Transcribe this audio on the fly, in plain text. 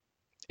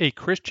A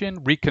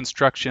Christian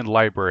Reconstruction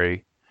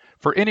Library.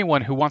 For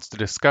anyone who wants to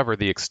discover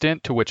the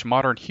extent to which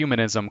modern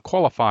humanism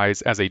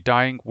qualifies as a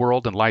dying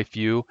world and life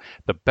view,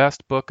 the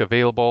best book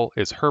available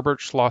is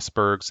Herbert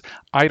Schlossberg's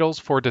Idols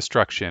for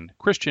Destruction,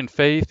 Christian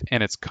Faith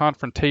and Its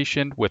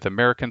Confrontation with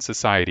American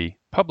Society,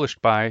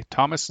 published by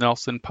Thomas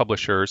Nelson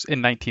Publishers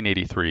in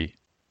 1983.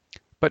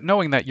 But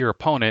knowing that your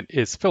opponent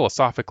is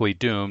philosophically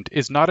doomed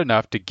is not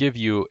enough to give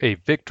you a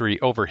victory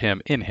over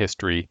him in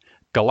history.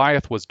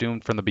 Goliath was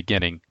doomed from the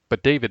beginning,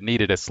 but David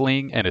needed a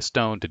sling and a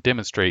stone to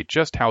demonstrate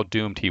just how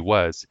doomed he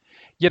was.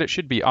 Yet it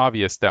should be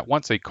obvious that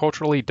once a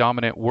culturally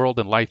dominant world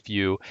and life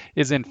view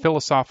is in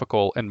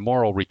philosophical and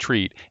moral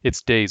retreat,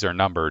 its days are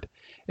numbered.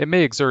 It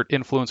may exert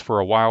influence for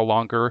a while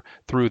longer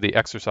through the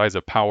exercise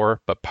of power,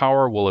 but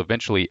power will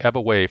eventually ebb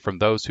away from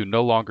those who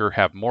no longer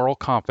have moral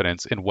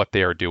confidence in what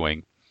they are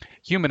doing.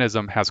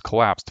 Humanism has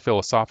collapsed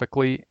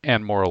philosophically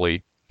and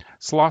morally.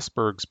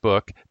 Schlossberg's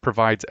book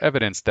provides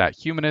evidence that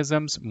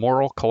humanism's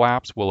moral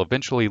collapse will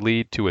eventually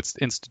lead to its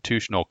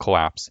institutional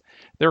collapse.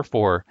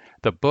 Therefore,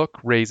 the book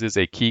raises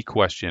a key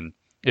question.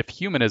 If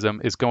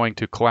humanism is going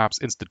to collapse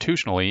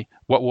institutionally,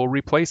 what will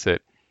replace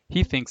it?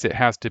 He thinks it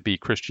has to be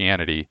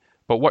Christianity.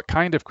 But what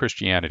kind of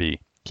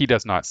Christianity? He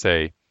does not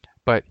say.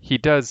 But he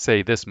does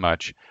say this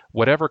much.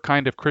 Whatever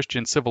kind of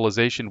Christian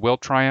civilization will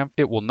triumph,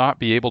 it will not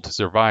be able to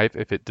survive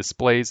if it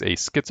displays a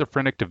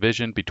schizophrenic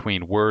division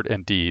between word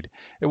and deed.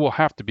 It will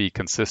have to be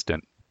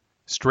consistent.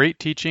 Straight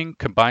teaching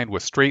combined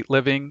with straight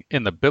living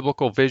in the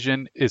biblical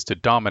vision is to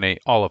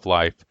dominate all of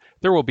life.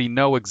 There will be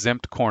no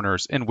exempt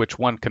corners in which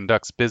one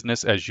conducts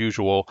business as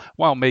usual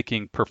while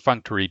making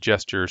perfunctory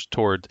gestures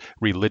toward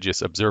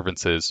religious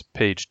observances.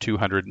 Page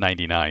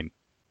 299.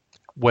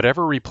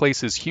 Whatever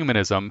replaces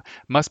humanism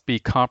must be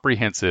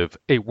comprehensive,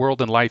 a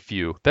world and life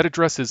view that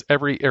addresses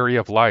every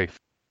area of life.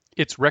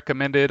 Its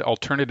recommended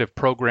alternative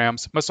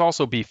programs must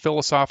also be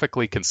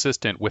philosophically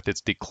consistent with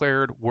its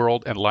declared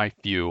world and life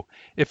view.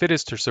 If it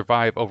is to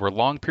survive over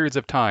long periods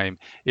of time,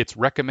 its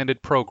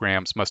recommended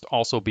programs must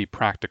also be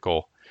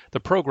practical. The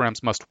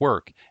programs must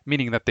work,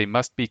 meaning that they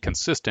must be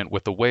consistent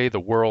with the way the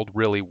world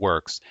really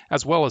works,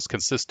 as well as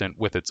consistent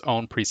with its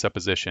own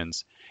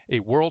presuppositions. A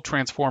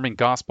world-transforming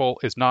gospel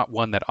is not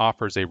one that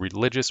offers a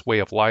religious way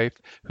of life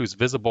whose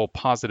visible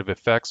positive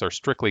effects are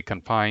strictly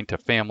confined to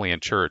family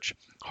and church,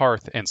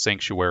 hearth and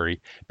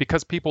sanctuary,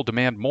 because people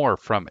demand more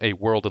from a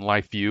world and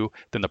life view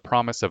than the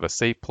promise of a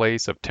safe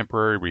place of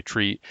temporary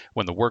retreat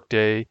when the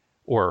workday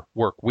or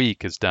work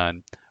week is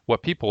done.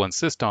 What people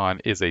insist on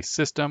is a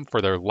system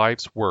for their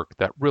life's work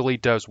that really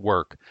does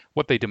work.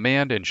 What they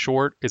demand, in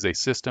short, is a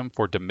system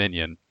for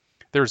dominion.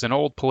 There's an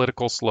old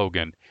political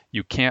slogan,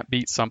 you can't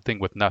beat something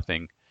with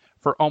nothing.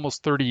 For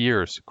almost 30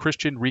 years,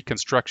 Christian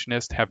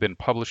Reconstructionists have been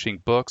publishing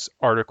books,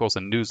 articles,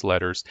 and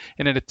newsletters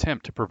in an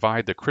attempt to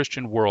provide the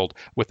Christian world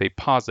with a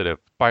positive,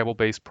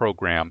 Bible-based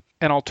program,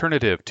 an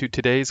alternative to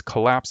today's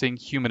collapsing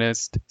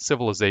humanist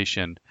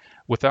civilization.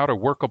 Without a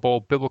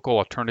workable biblical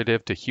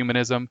alternative to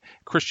humanism,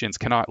 Christians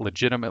cannot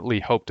legitimately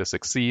hope to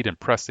succeed in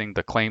pressing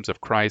the claims of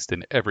Christ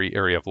in every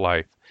area of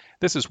life.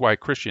 This is why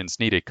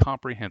Christians need a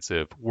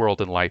comprehensive world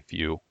and life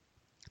view.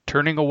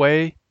 Turning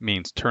away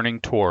means turning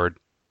toward.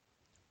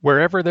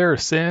 Wherever there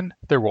is sin,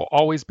 there will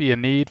always be a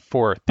need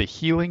for the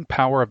healing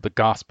power of the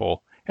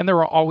gospel, and there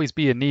will always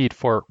be a need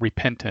for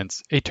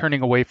repentance, a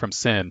turning away from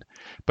sin.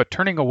 But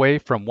turning away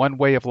from one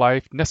way of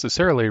life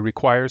necessarily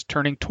requires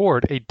turning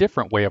toward a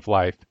different way of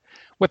life.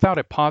 Without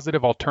a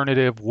positive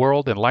alternative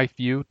world and life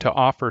view to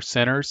offer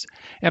sinners,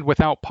 and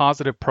without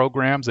positive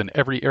programs in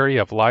every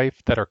area of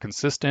life that are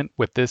consistent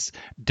with this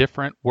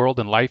different world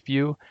and life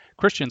view,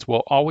 Christians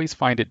will always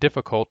find it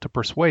difficult to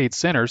persuade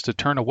sinners to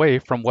turn away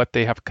from what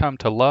they have come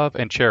to love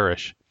and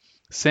cherish: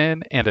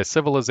 sin and a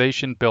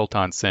civilization built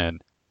on sin.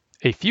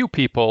 A few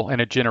people in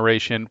a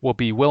generation will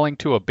be willing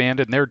to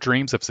abandon their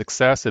dreams of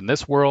success in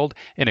this world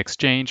in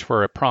exchange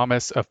for a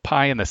promise of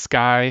pie in the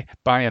sky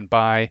by and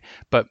by,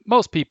 but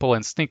most people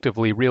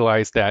instinctively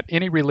realize that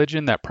any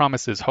religion that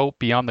promises hope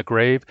beyond the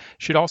grave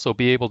should also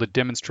be able to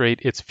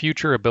demonstrate its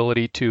future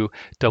ability to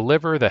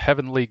deliver the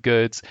heavenly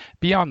goods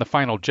beyond the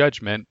final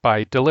judgment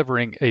by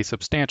delivering a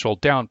substantial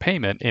down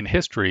payment in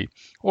history,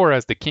 or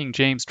as the King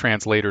James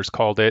translators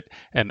called it,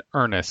 an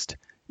earnest.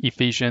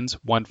 Ephesians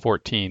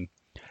 1:14.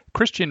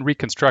 Christian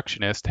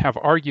Reconstructionists have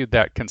argued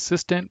that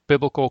consistent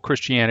biblical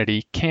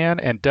Christianity can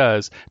and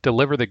does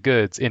deliver the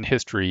goods in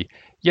history,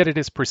 yet it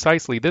is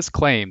precisely this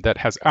claim that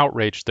has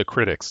outraged the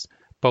critics,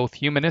 both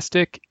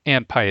humanistic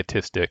and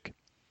pietistic.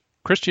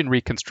 Christian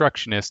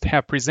Reconstructionists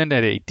have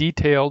presented a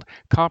detailed,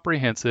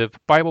 comprehensive,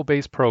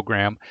 Bible-based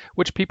program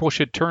which people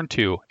should turn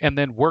to and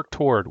then work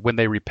toward when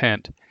they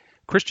repent.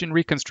 Christian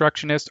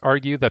Reconstructionists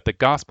argue that the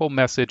gospel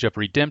message of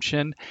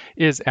redemption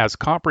is as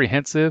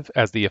comprehensive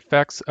as the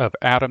effects of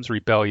Adam's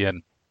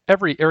rebellion.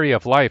 Every area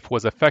of life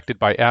was affected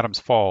by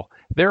Adam's fall.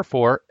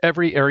 Therefore,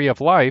 every area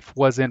of life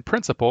was in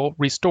principle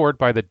restored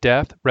by the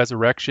death,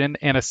 resurrection,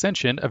 and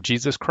ascension of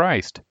Jesus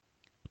Christ.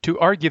 To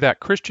argue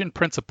that Christian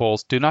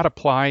principles do not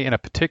apply in a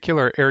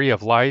particular area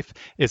of life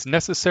is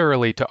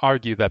necessarily to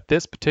argue that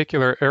this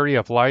particular area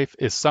of life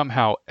is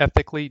somehow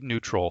ethically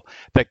neutral,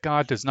 that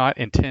God does not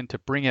intend to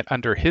bring it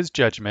under his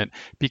judgment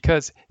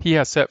because he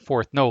has set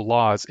forth no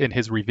laws in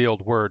his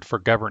revealed word for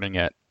governing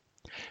it.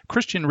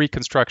 Christian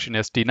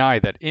Reconstructionists deny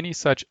that any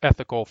such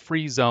ethical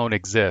free zone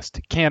exists,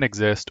 can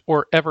exist,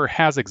 or ever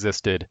has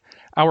existed.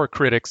 Our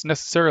critics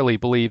necessarily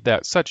believe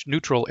that such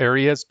neutral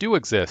areas do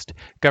exist,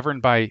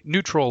 governed by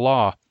neutral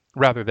law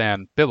rather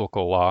than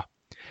biblical law.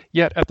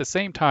 Yet at the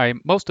same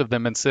time, most of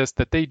them insist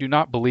that they do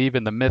not believe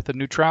in the myth of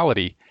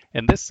neutrality.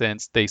 In this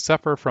sense, they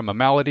suffer from a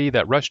malady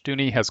that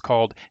Rushdoony has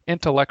called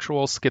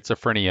intellectual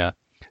schizophrenia.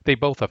 They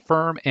both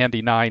affirm and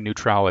deny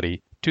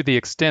neutrality. To the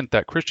extent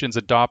that Christians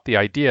adopt the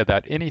idea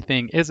that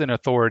anything is an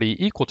authority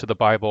equal to the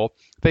Bible,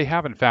 they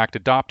have in fact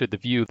adopted the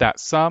view that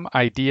some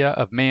idea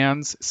of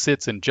man's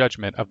sits in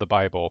judgment of the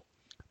Bible.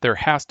 There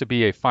has to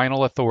be a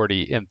final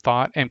authority in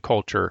thought and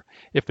culture.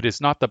 If it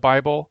is not the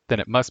Bible, then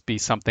it must be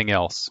something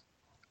else.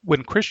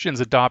 When Christians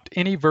adopt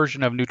any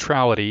version of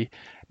neutrality,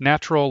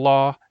 natural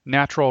law,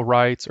 natural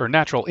rights, or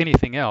natural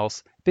anything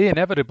else, they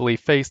inevitably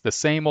face the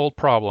same old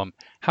problem: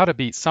 how to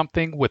beat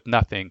something with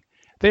nothing.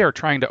 They are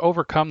trying to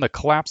overcome the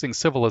collapsing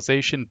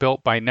civilization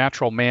built by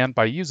natural man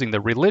by using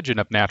the religion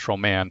of natural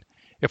man.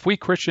 If we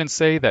Christians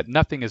say that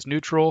nothing is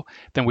neutral,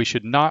 then we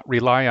should not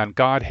rely on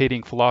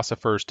God-hating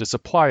philosophers to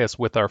supply us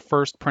with our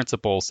first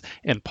principles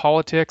in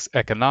politics,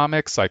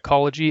 economics,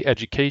 psychology,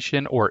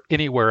 education, or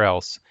anywhere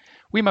else.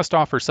 We must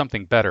offer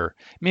something better,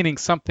 meaning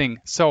something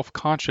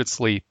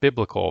self-consciously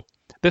biblical.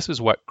 This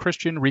is what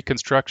Christian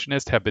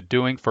Reconstructionists have been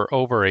doing for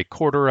over a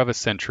quarter of a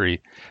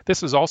century.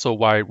 This is also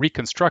why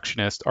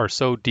Reconstructionists are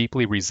so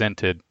deeply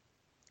resented.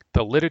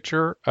 The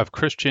literature of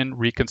Christian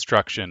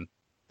Reconstruction.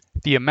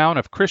 The amount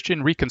of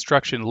Christian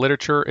Reconstruction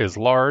literature is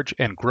large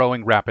and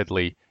growing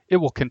rapidly. It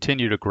will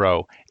continue to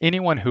grow.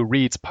 Anyone who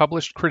reads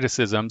published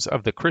criticisms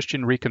of the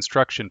Christian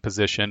Reconstruction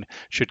position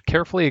should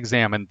carefully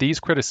examine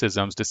these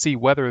criticisms to see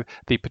whether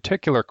the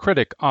particular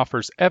critic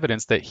offers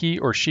evidence that he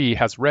or she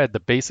has read the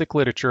basic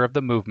literature of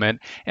the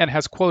movement and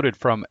has quoted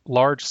from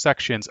large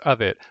sections of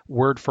it,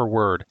 word for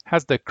word.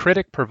 Has the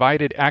critic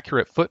provided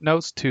accurate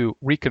footnotes to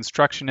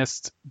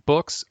Reconstructionists'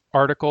 books,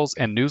 articles,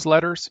 and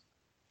newsletters?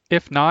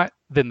 If not,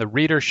 then the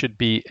reader should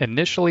be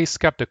initially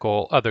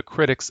skeptical of the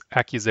critic's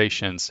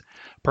accusations.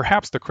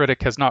 Perhaps the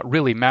critic has not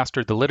really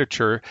mastered the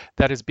literature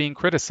that is being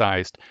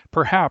criticized.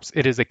 Perhaps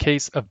it is a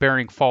case of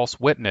bearing false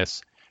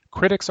witness.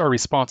 Critics are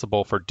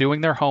responsible for doing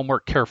their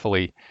homework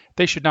carefully.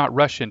 They should not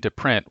rush into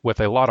print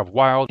with a lot of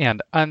wild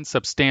and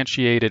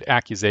unsubstantiated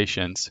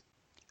accusations.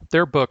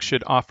 Their book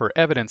should offer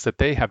evidence that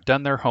they have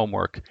done their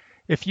homework.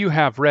 If you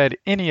have read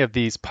any of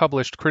these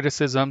published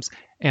criticisms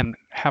and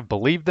have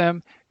believed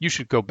them, you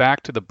should go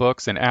back to the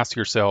books and ask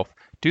yourself,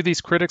 do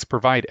these critics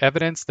provide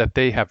evidence that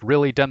they have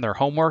really done their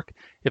homework?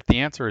 If the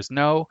answer is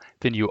no,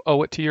 then you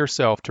owe it to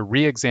yourself to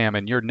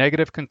re-examine your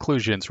negative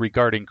conclusions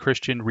regarding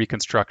Christian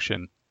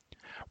Reconstruction.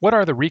 What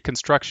are the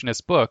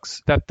Reconstructionist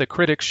books that the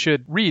critics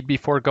should read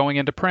before going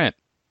into print?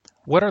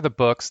 What are the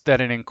books that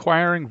an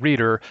inquiring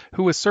reader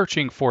who is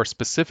searching for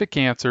specific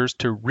answers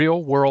to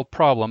real-world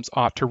problems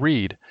ought to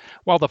read?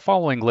 While the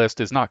following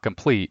list is not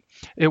complete,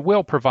 it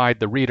will provide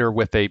the reader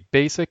with a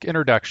basic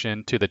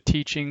introduction to the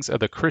teachings of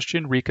the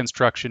Christian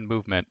Reconstruction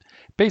movement.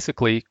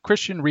 Basically,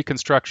 Christian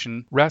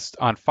Reconstruction rests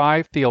on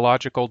 5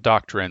 theological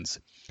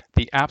doctrines: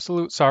 the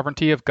absolute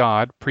sovereignty of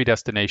God,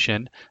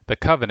 predestination; the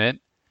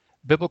covenant;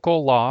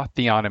 biblical law,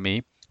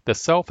 theonomy; the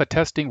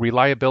self-attesting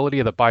reliability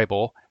of the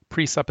Bible,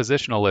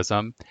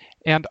 presuppositionalism;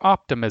 and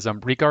optimism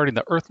regarding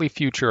the earthly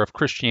future of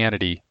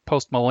Christianity,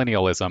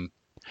 postmillennialism.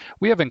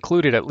 We have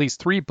included at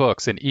least 3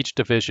 books in each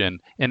division,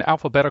 in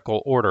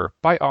alphabetical order,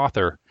 by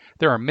author.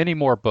 There are many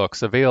more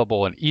books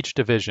available in each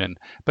division,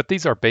 but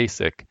these are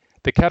basic.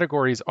 The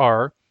categories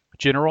are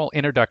General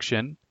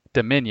Introduction,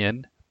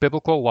 Dominion,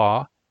 Biblical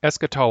Law,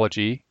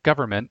 Eschatology,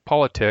 Government,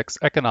 Politics,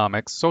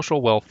 Economics,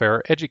 Social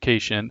Welfare,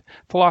 Education,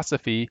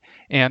 Philosophy,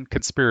 and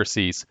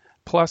Conspiracies,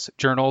 plus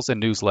journals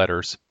and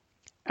newsletters.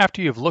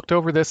 After you've looked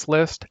over this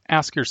list,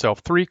 ask yourself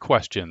 3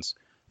 questions.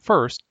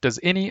 First,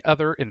 does any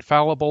other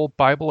infallible,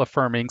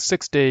 Bible-affirming,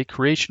 6-day,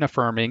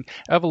 creation-affirming,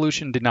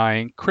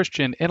 evolution-denying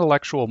Christian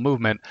intellectual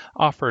movement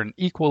offer an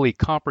equally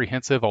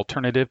comprehensive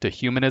alternative to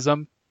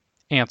humanism?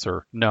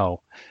 Answer: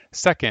 no.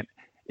 Second,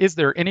 is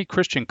there any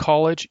Christian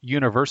college,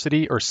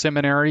 university, or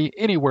seminary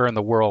anywhere in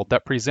the world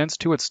that presents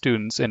to its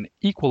students an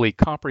equally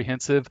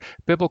comprehensive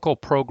biblical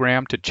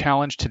program to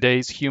challenge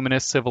today's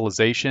humanist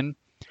civilization?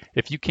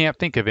 If you can't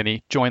think of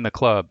any, join the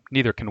club.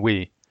 Neither can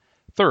we.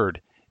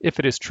 Third, if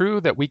it is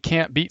true that we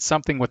can't beat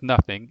something with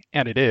nothing,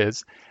 and it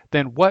is,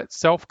 then what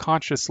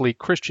self-consciously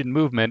Christian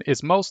movement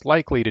is most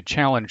likely to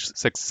challenge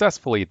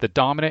successfully the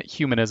dominant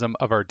humanism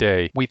of our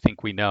day? We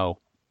think we know.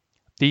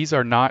 These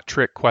are not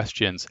trick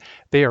questions.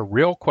 They are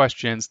real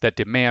questions that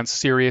demand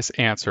serious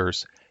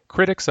answers.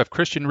 Critics of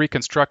Christian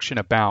Reconstruction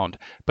abound,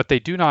 but they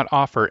do not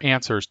offer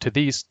answers to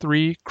these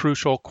 3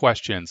 crucial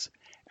questions.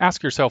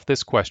 Ask yourself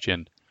this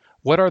question: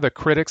 What are the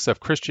critics of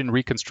Christian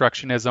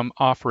Reconstructionism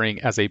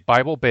offering as a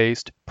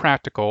Bible-based,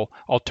 practical,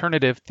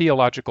 alternative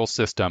theological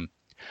system?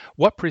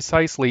 What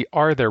precisely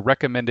are their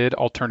recommended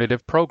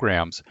alternative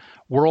programs,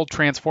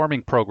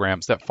 world-transforming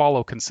programs that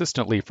follow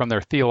consistently from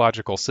their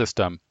theological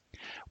system?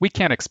 We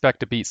can't expect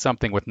to beat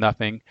something with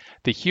nothing.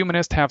 The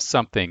humanists have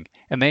something,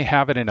 and they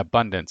have it in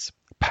abundance: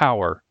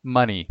 power,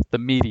 money, the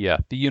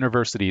media, the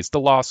universities, the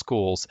law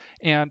schools,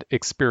 and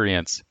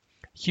experience.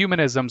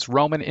 Humanism's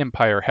Roman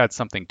Empire had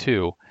something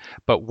too,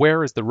 but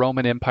where is the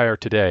Roman Empire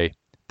today?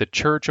 The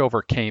church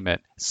overcame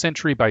it,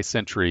 century by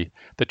century.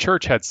 The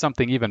church had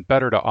something even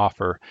better to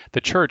offer.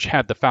 The church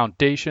had the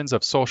foundations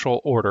of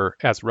social order,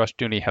 as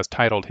Rushdoony has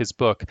titled his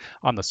book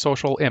on the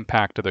social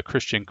impact of the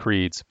Christian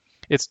creeds.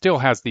 It still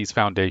has these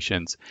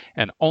foundations,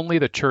 and only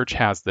the church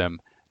has them.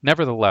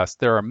 Nevertheless,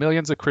 there are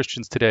millions of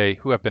Christians today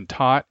who have been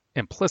taught,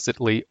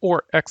 implicitly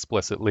or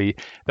explicitly,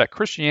 that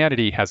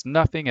Christianity has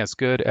nothing as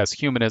good as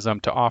humanism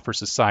to offer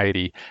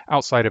society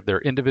outside of their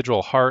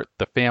individual heart,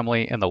 the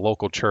family, and the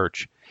local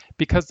church.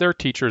 Because their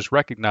teachers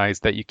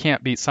recognize that you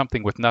can't beat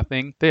something with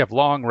nothing, they have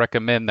long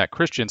recommended that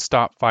Christians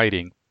stop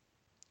fighting.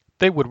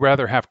 They would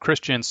rather have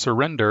Christians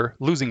surrender,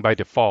 losing by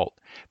default.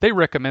 They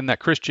recommend that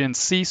Christians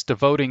cease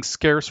devoting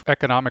scarce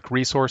economic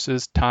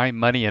resources, time,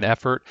 money, and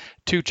effort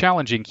to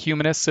challenging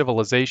humanist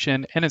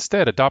civilization and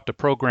instead adopt a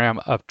program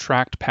of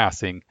tract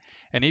passing.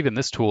 And even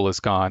this tool is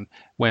gone.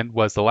 When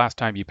was the last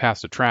time you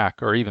passed a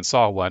tract or even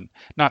saw one?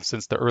 Not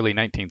since the early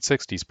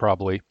 1960s,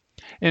 probably.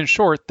 In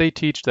short, they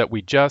teach that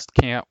we just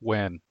can't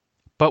win.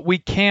 But we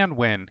can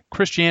win.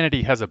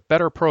 Christianity has a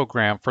better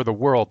program for the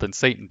world than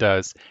Satan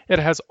does. It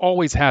has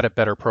always had a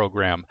better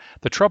program.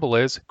 The trouble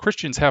is,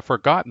 Christians have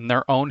forgotten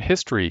their own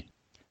history.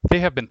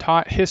 They have been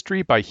taught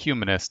history by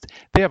humanists.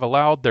 They have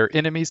allowed their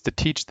enemies to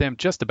teach them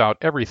just about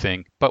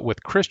everything, but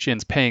with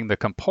Christians paying the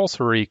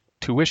compulsory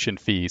tuition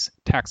fees,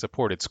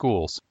 tax-supported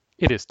schools.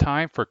 It is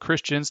time for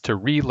Christians to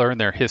relearn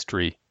their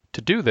history.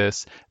 To do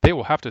this, they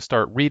will have to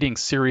start reading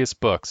serious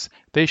books.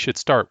 They should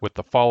start with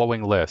the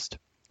following list.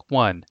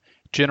 1.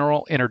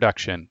 General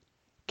Introduction.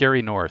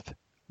 Gary North.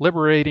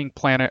 Liberating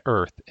Planet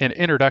Earth, an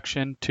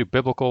Introduction to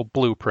Biblical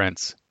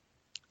Blueprints.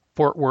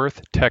 Fort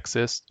Worth,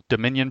 Texas,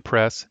 Dominion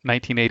Press,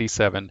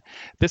 1987.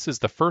 This is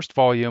the first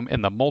volume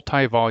in the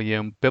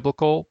multi-volume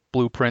Biblical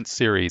Blueprint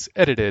series,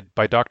 edited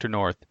by Dr.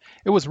 North.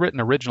 It was written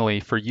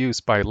originally for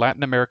use by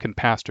Latin American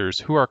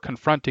pastors who are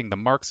confronting the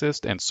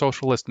Marxist and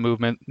socialist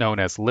movement known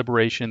as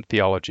liberation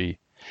theology.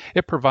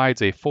 It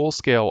provides a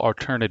full-scale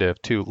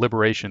alternative to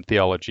liberation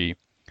theology.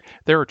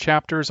 There are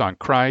chapters on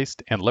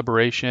Christ and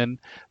liberation,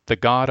 the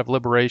God of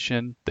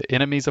liberation, the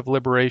enemies of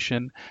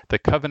liberation, the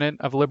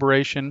covenant of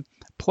liberation,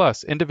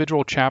 plus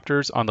individual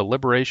chapters on the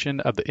liberation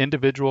of the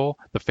individual,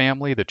 the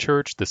family, the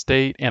church, the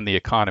state, and the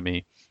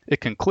economy. It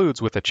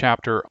concludes with a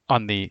chapter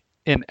on the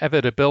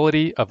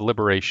inevitability of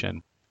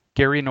liberation.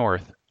 Gary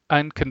North,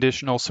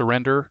 Unconditional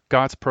Surrender,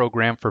 God's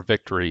Program for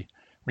Victory.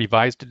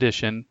 Revised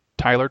edition,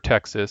 Tyler,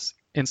 Texas,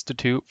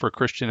 Institute for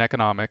Christian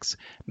Economics,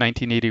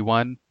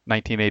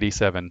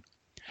 1981-1987.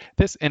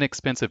 This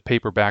inexpensive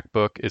paperback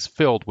book is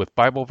filled with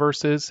Bible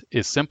verses,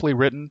 is simply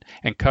written,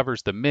 and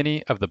covers the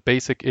many of the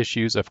basic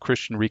issues of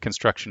Christian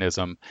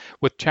Reconstructionism,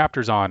 with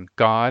chapters on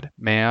God,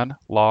 man,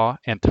 law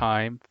and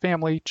time,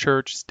 family,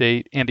 church,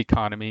 state, and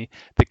economy,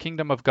 the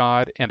kingdom of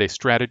God, and a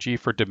strategy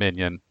for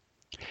dominion.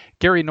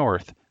 Gary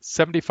North,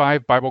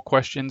 75 Bible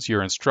Questions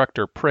Your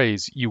Instructor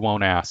Prays You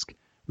Won't Ask.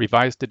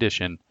 Revised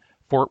edition,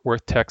 Fort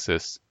Worth,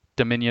 Texas,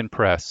 Dominion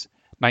Press,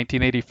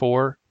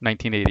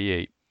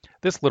 1984-1988.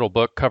 This little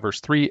book covers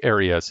 3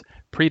 areas: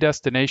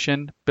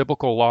 predestination,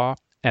 biblical law,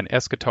 and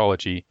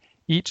eschatology.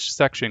 Each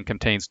section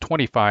contains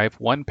 25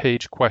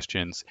 one-page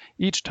questions,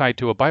 each tied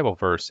to a Bible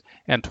verse,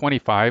 and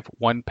 25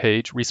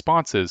 one-page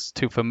responses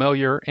to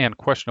familiar and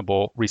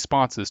questionable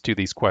responses to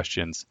these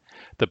questions.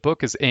 The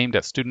book is aimed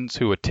at students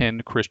who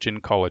attend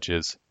Christian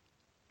colleges.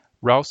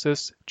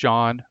 Rousis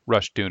John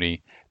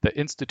Rushdoony, The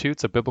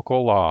Institutes of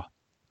Biblical Law.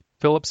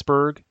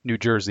 Phillipsburg, New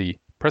Jersey,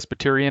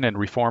 Presbyterian and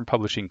Reformed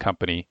Publishing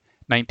Company,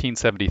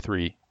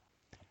 1973.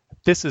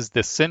 This is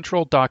the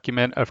central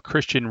document of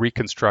Christian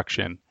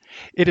Reconstruction.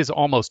 It is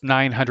almost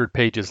 900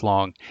 pages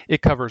long.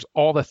 It covers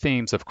all the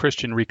themes of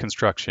Christian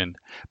Reconstruction,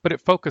 but it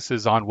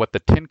focuses on what the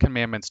Ten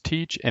Commandments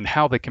teach and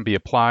how they can be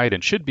applied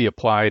and should be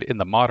applied in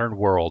the modern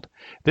world.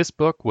 This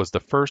book was the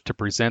first to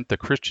present the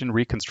Christian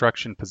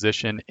Reconstruction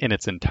position in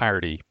its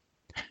entirety.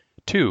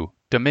 2.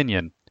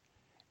 Dominion.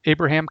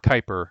 Abraham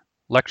Kuyper,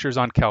 Lectures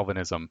on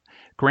Calvinism.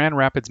 Grand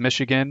Rapids,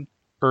 Michigan,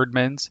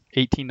 Erdmans,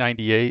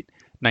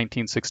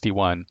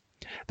 1898-1961.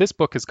 This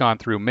book has gone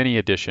through many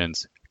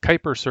editions.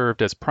 Kuyper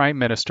served as Prime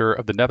Minister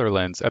of the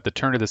Netherlands at the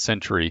turn of the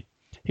century.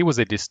 He was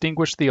a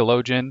distinguished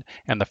theologian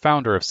and the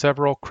founder of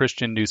several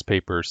Christian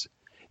newspapers.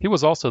 He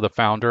was also the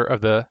founder of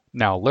the,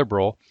 now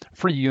liberal,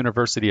 Free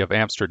University of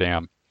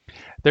Amsterdam.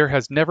 There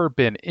has never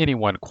been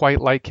anyone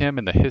quite like him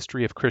in the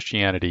history of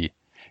Christianity.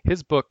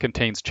 His book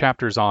contains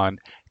chapters on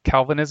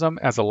Calvinism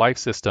as a life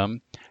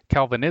system,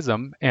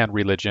 Calvinism and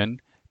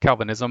religion,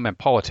 Calvinism and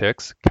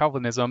politics,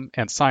 Calvinism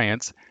and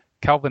science,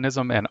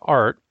 Calvinism and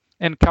art,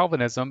 and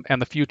Calvinism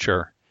and the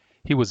Future.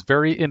 He was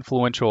very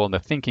influential in the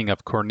thinking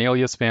of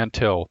Cornelius Van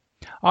Til.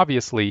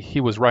 Obviously, he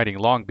was writing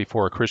long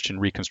before Christian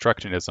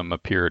Reconstructionism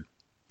appeared.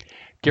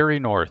 Gary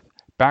North,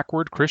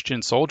 Backward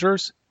Christian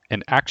Soldiers?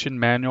 An Action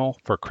Manual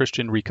for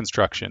Christian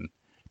Reconstruction.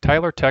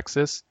 Tyler,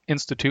 Texas,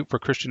 Institute for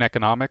Christian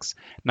Economics,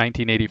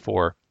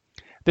 1984.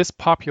 This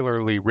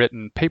popularly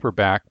written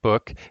paperback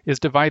book is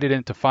divided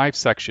into 5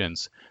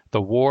 sections: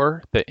 the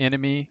war, the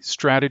enemy,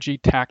 strategy,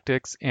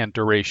 tactics, and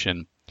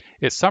duration.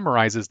 It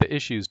summarizes the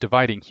issues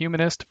dividing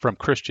humanists from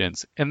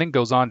Christians and then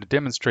goes on to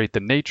demonstrate the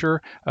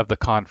nature of the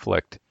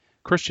conflict.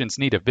 Christians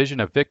need a vision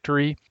of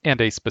victory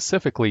and a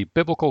specifically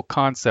biblical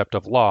concept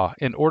of law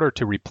in order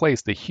to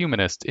replace the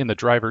humanist in the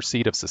driver's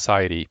seat of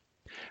society.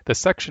 The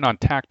section on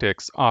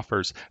tactics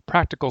offers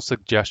practical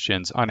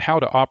suggestions on how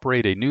to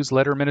operate a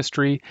newsletter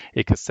ministry,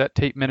 a cassette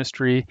tape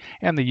ministry,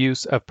 and the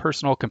use of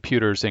personal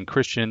computers in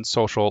Christian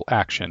social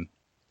action.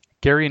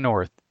 Gary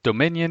North,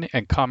 Dominion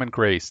and Common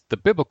Grace, the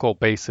Biblical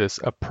Basis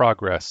of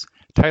Progress.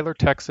 Tyler,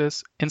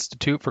 Texas,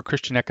 Institute for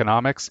Christian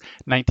Economics,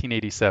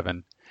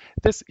 1987.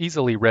 This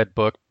easily read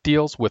book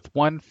deals with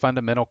one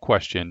fundamental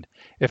question.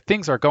 If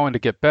things are going to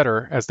get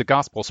better as the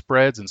gospel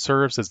spreads and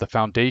serves as the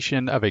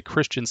foundation of a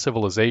Christian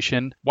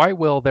civilization, why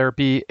will there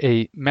be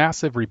a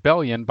massive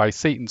rebellion by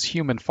Satan's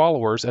human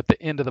followers at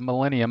the end of the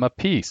millennium of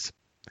peace?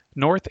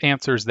 North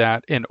answers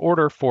that in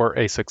order for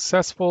a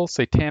successful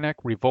satanic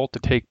revolt to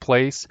take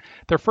place,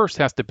 there first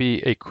has to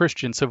be a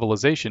Christian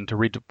civilization to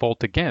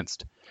revolt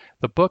against.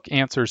 The book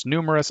answers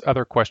numerous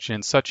other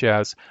questions such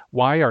as,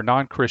 why are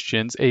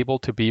non-Christians able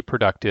to be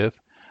productive?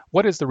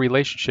 What is the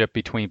relationship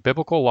between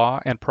biblical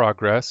law and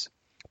progress?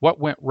 What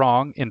went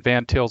wrong in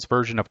Van Til's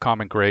version of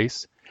common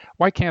grace?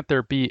 Why can't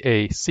there be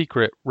a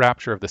secret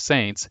rapture of the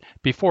saints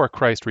before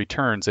Christ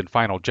returns in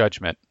final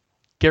judgment?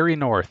 Gary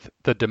North,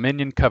 The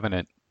Dominion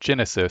Covenant,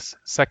 Genesis,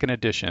 2nd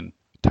edition,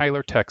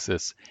 Tyler,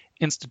 Texas,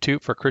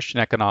 Institute for Christian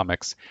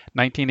Economics,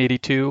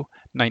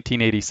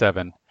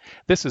 1982-1987.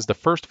 This is the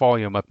first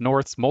volume of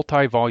North's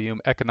multi-volume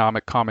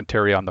economic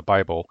commentary on the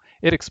Bible.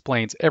 It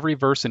explains every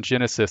verse in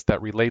Genesis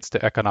that relates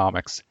to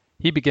economics.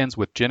 He begins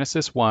with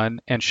Genesis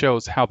 1 and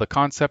shows how the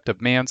concept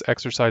of man's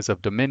exercise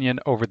of dominion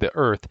over the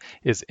earth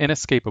is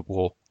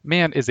inescapable.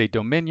 Man is a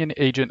dominion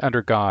agent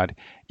under God,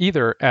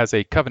 either as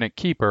a covenant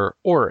keeper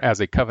or as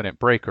a covenant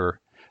breaker.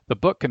 The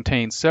book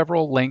contains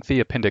several lengthy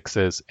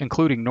appendixes,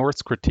 including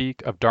North's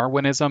critique of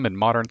Darwinism and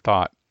modern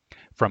thought,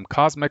 from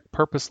cosmic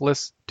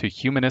purposeless to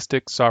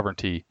humanistic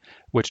sovereignty,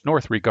 which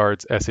North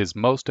regards as his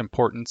most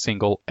important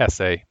single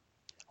essay.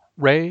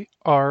 Ray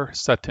R.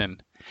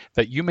 Sutton,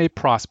 That You May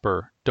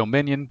Prosper,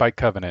 Dominion by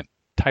Covenant,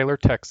 Tyler,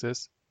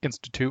 Texas,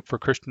 Institute for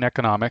Christian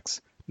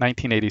Economics,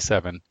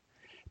 1987.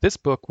 This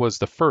book was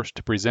the first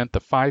to present the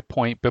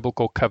 5-point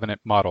biblical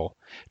covenant model: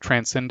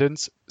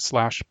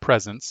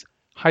 transcendence/presence,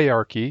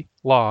 hierarchy,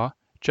 law,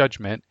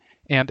 judgment,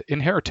 and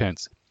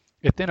inheritance.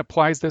 It then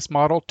applies this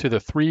model to the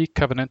 3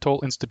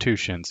 covenantal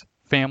institutions: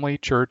 family,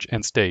 church,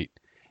 and state.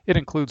 It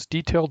includes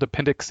detailed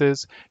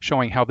appendixes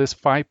showing how this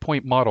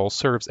 5-point model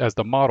serves as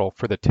the model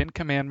for the 10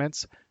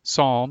 Commandments,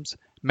 Psalms,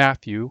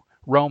 Matthew,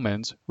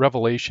 Romans,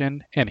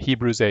 Revelation, and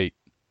Hebrews 8.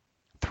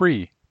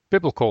 3.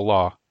 Biblical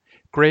Law.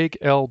 Greg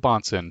L.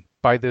 Bonson,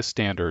 By This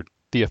Standard,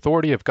 The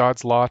Authority of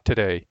God's Law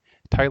Today,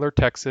 Tyler,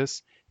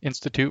 Texas,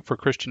 Institute for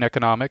Christian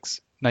Economics,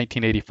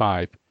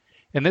 1985.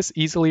 In this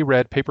easily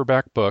read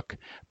paperback book,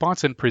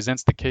 Bonson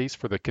presents the case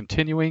for the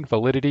continuing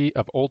validity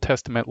of Old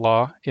Testament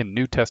law in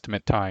New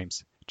Testament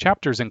times.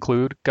 Chapters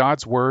include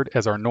God's Word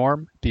as our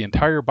norm, the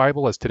entire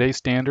Bible as today's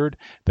standard,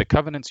 the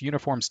covenant's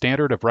uniform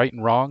standard of right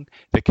and wrong,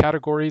 the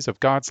categories of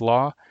God's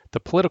law, the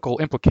political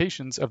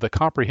implications of the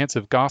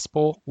comprehensive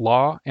gospel,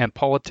 law, and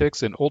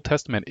politics in Old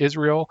Testament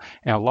Israel,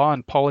 and law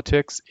and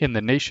politics in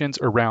the nations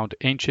around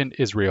ancient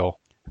Israel.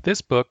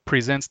 This book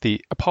presents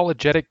the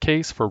apologetic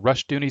case for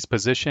Rushdoony's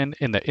position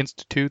in the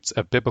Institutes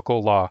of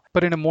Biblical Law,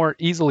 but in a more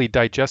easily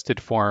digested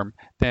form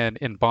than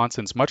in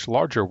Bonson's much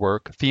larger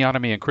work,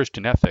 Theonomy and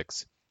Christian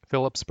Ethics,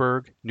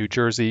 Phillipsburg, New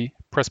Jersey,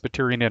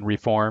 Presbyterian and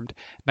Reformed,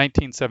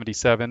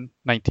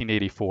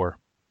 1977-1984.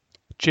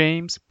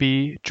 James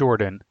B.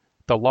 Jordan,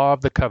 The Law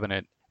of the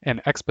Covenant,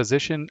 an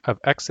exposition of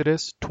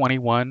Exodus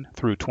 21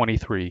 through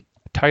 23.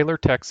 Tyler,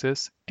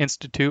 Texas,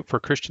 Institute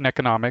for Christian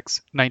Economics,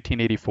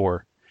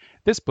 1984.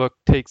 This book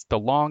takes the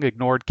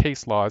long-ignored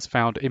case laws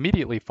found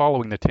immediately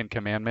following the 10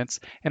 Commandments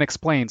and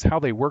explains how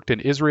they worked in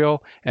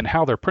Israel and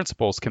how their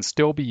principles can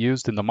still be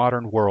used in the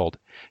modern world.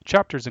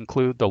 Chapters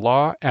include the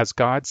law as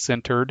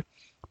God-centered,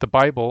 the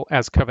Bible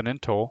as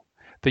covenantal,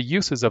 the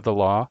uses of the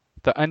law,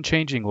 the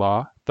unchanging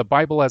law, the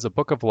Bible as a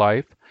book of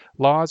life,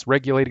 laws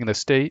regulating the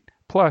state,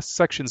 plus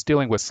sections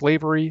dealing with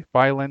slavery,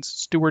 violence,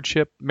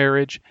 stewardship,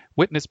 marriage,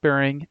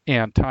 witness-bearing,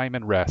 and time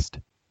and rest.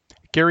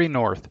 Gary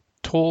North,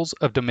 Tools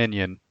of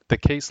Dominion, The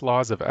Case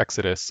Laws of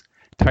Exodus,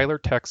 Tyler,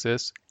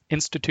 Texas,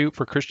 Institute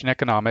for Christian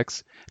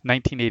Economics,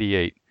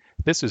 1988.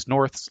 This is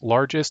North's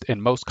largest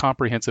and most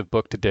comprehensive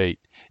book to date.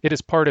 It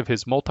is part of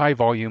his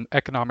multi-volume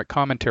economic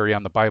commentary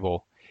on the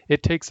Bible.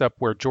 It takes up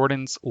where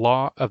Jordan's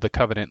Law of the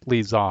Covenant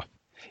leaves off.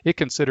 It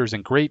considers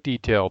in great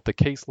detail the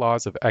case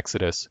laws of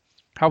Exodus,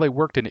 how they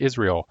worked in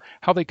Israel,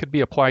 how they could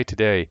be applied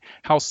today,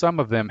 how some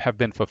of them have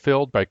been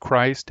fulfilled by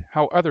Christ,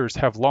 how others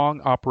have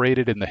long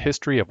operated in the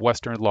history of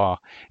Western law,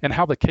 and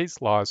how the case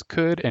laws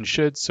could and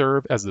should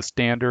serve as the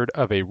standard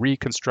of a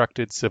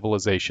reconstructed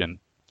civilization.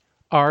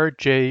 R.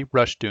 J.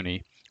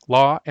 Rushdoony,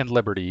 Law and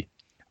Liberty,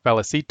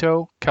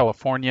 Vallecito,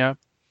 California,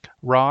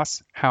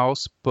 Ross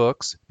House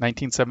Books,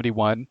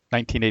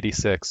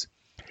 1971-1986.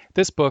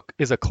 This book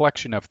is a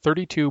collection of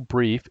 32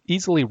 brief,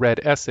 easily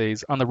read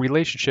essays on the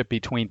relationship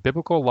between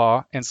biblical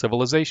law and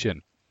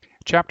civilization.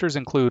 Chapters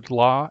include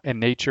law and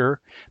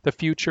nature, the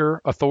future,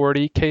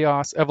 authority,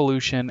 chaos,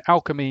 evolution,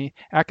 alchemy,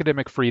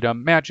 academic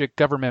freedom, magic,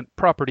 government,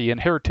 property,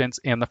 inheritance,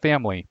 and the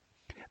family.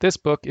 This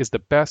book is the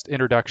best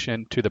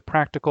introduction to the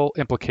practical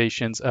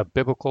implications of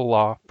biblical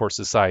law for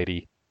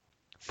society.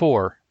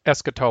 4.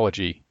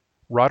 Eschatology.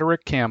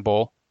 Roderick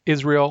Campbell,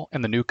 Israel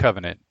and the New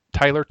Covenant.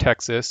 Tyler,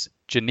 Texas,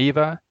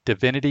 Geneva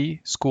Divinity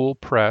School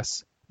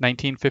Press,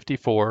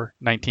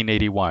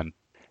 1954-1981.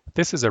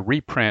 This is a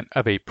reprint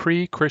of a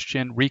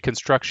pre-Christian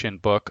Reconstruction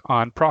book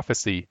on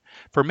prophecy.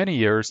 For many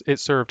years, it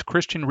served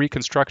Christian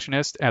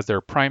Reconstructionists as their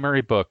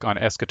primary book on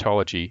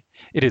eschatology.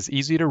 It is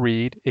easy to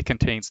read. It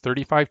contains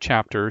 35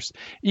 chapters,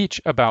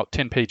 each about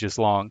 10 pages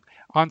long,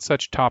 on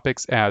such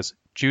topics as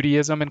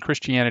Judaism and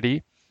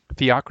Christianity,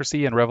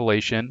 theocracy and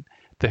revelation,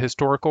 the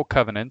historical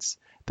covenants,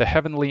 the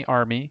heavenly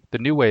army, the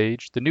new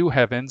age, the new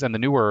heavens and the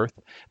new earth,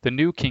 the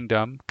new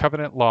kingdom,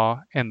 covenant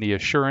law, and the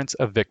assurance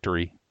of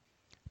victory.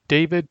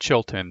 David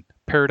Chilton,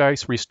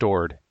 Paradise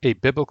Restored, A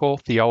Biblical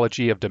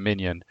Theology of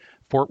Dominion,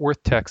 Fort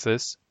Worth,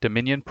 Texas,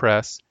 Dominion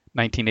Press,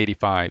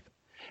 1985.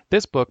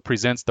 This book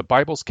presents the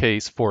Bible's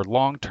case for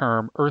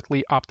long-term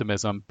earthly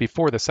optimism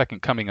before the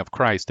second coming of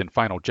Christ and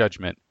final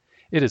judgment.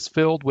 It is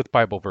filled with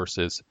Bible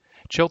verses.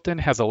 Chilton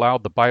has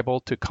allowed the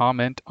Bible to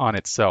comment on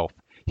itself.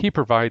 He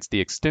provides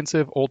the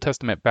extensive Old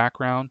Testament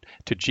background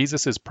to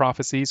Jesus'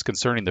 prophecies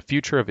concerning the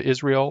future of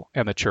Israel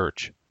and the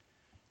church.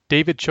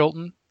 David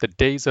Chilton, The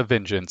Days of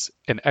Vengeance,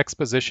 an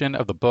exposition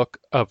of the book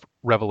of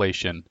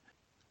Revelation.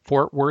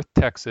 Fort Worth,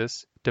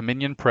 Texas,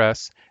 Dominion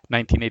Press,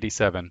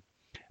 1987.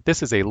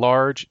 This is a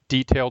large,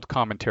 detailed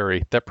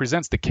commentary that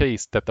presents the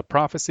case that the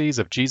prophecies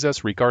of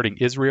Jesus regarding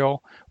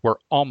Israel were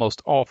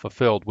almost all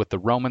fulfilled with the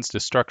Romans'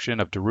 destruction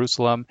of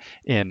Jerusalem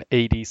in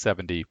AD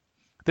 70.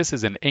 This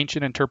is an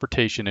ancient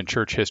interpretation in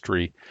church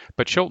history,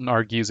 but Chilton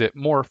argues it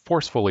more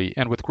forcefully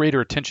and with greater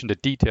attention to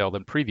detail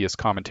than previous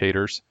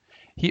commentators.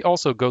 He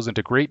also goes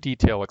into great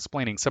detail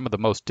explaining some of the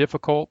most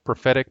difficult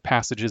prophetic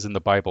passages in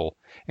the Bible,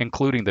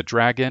 including the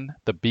dragon,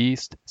 the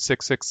beast,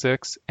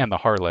 666, and the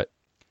harlot.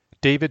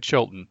 David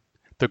Chilton,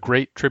 The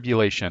Great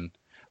Tribulation,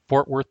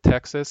 Fort Worth,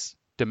 Texas,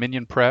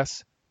 Dominion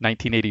Press,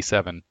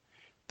 1987.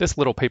 This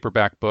little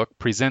paperback book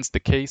presents the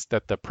case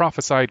that the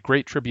prophesied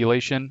Great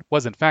Tribulation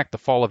was in fact the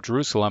fall of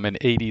Jerusalem in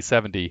AD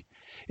 70.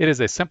 It is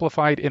a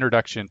simplified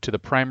introduction to the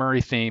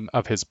primary theme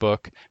of his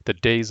book, The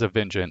Days of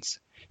Vengeance.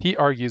 He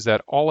argues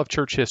that all of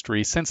church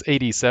history since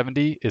AD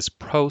 70 is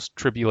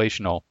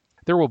post-tribulational.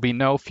 There will be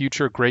no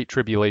future Great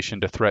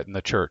Tribulation to threaten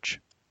the church.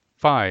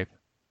 5.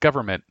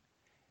 Government.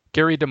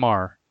 Gary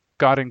DeMar,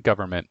 God and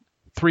Government.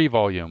 3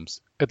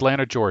 volumes.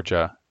 Atlanta,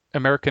 Georgia.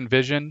 American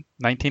Vision,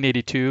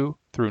 1982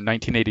 through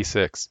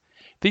 1986.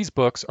 These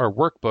books are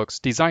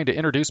workbooks designed to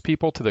introduce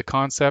people to the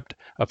concept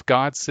of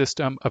God's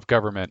system of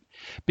government,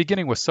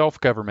 beginning with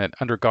self-government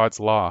under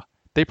God's law.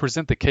 They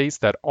present the case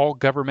that all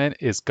government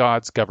is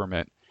God's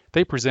government.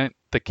 They present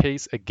the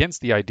case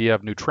against the idea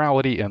of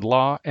neutrality in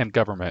law and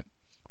government.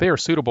 They are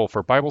suitable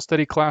for Bible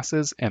study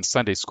classes and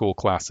Sunday school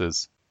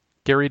classes.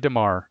 Gary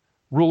DeMar,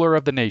 Ruler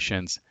of the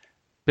Nations,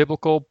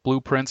 Biblical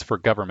Blueprints for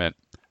Government.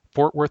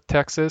 Fort Worth,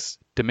 Texas,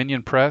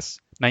 Dominion Press,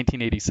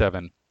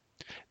 1987.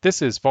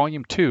 This is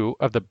Volume 2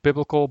 of the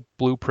Biblical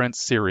Blueprints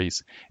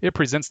series. It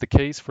presents the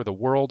case for the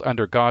world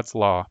under God's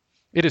law.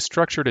 It is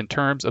structured in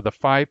terms of the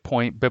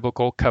 5-point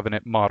biblical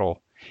covenant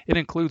model. It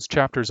includes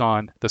chapters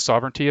on the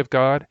sovereignty of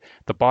God,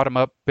 the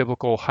bottom-up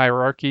biblical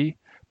hierarchy,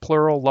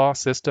 plural law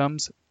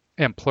systems,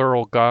 and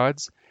plural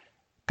gods.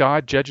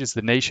 God judges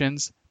the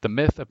nations, the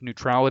myth of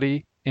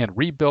neutrality, and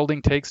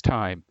rebuilding takes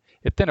time.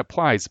 It then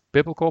applies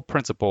biblical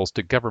principles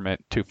to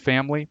government, to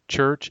family,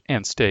 church,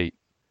 and state.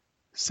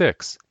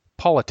 6.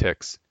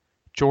 Politics.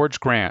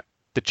 George Grant,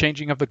 The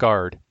Changing of the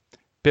Guard.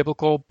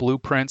 Biblical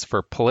Blueprints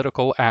for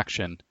Political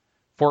Action.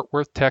 Fort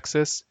Worth,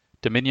 Texas,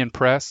 Dominion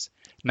Press,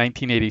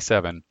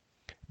 1987.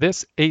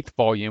 This 8th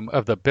volume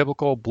of the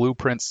Biblical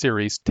Blueprint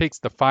series takes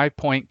the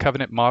 5-point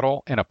covenant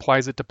model and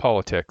applies it to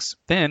politics.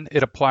 Then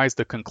it applies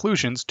the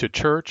conclusions to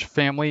church,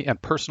 family,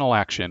 and personal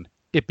action.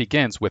 It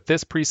begins with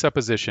this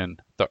presupposition,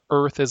 the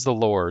earth is the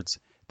Lord's.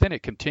 Then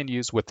it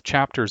continues with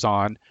chapters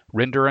on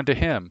render unto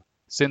him,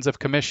 sins of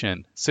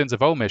commission, sins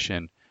of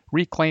omission,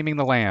 reclaiming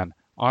the land,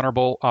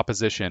 honorable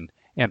opposition,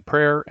 and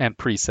prayer and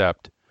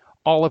precept.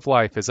 All of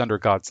life is under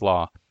God's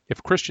law.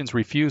 If Christians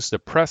refuse to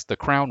press the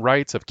crown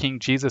rights of King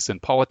Jesus in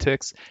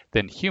politics,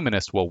 then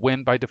humanists will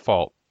win by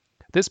default.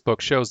 This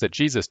book shows that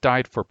Jesus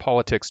died for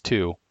politics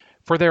too.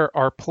 for there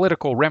are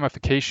political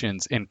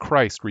ramifications in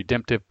Christ's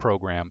redemptive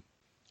program.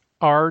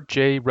 R.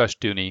 J.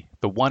 Rushdoony,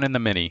 The One and the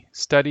Many,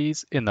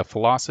 Studies in the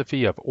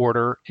Philosophy of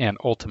Order and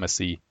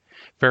Ultimacy,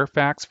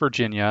 Fairfax,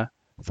 Virginia,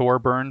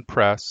 Thorburn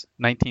Press,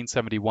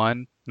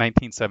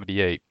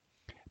 1971-1978.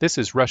 This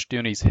is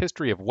Rushdoony's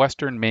History of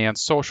Western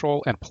Man's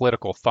Social and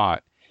Political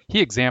Thought. He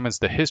examines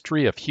the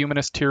history of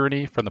humanist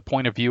tyranny from the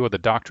point of view of the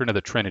doctrine of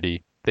the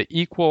Trinity, the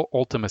equal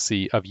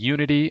ultimacy of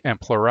unity and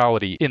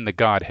plurality in the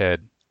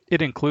Godhead.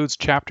 It includes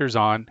chapters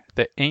on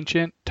the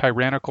ancient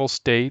tyrannical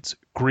states,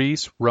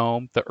 Greece,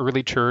 Rome, the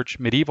early church,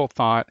 medieval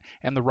thought,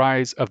 and the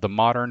rise of the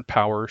modern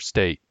power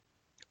state.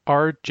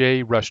 R.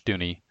 J.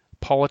 Rushdoony,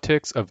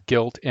 Politics of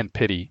Guilt and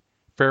Pity,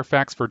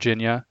 Fairfax,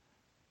 Virginia,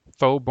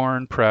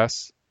 Thorburn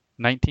Press,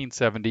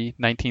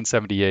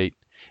 1970-1978.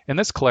 In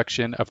this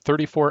collection of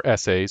 34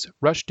 essays,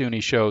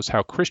 Rushdoony shows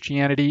how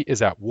Christianity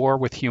is at war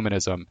with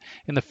humanism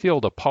in the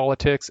field of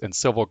politics and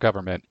civil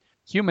government.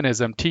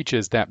 Humanism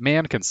teaches that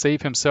man can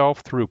save himself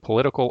through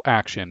political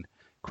action.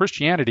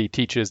 Christianity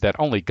teaches that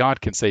only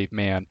God can save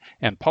man,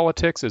 and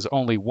politics is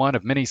only one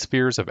of many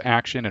spheres of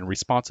action and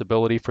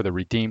responsibility for the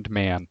redeemed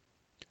man.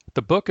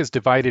 The book is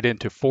divided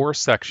into 4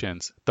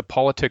 sections: the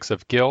politics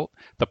of guilt,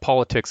 the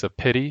politics of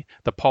pity,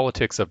 the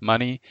politics of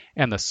money,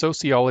 and the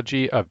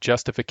sociology of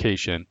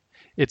justification.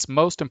 Its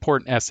most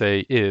important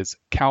essay is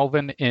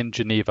Calvin in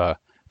Geneva,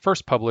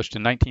 first published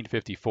in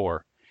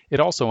 1954.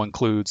 It also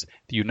includes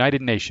The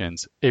United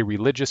Nations, A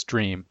Religious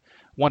Dream,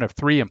 one of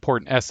 3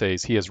 important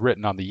essays he has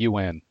written on the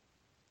UN.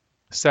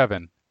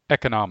 7.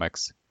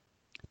 Economics.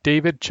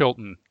 David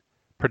Chilton,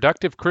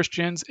 Productive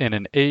Christians in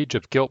an Age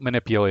of Guilt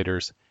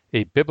Manipulators,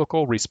 A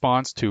Biblical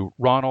Response to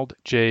Ronald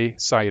J.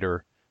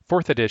 Sider,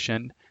 4th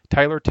edition,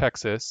 Tyler,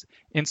 Texas,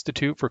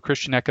 Institute for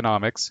Christian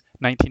Economics,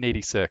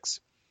 1986.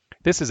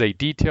 This is a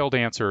detailed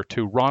answer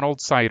to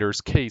Ronald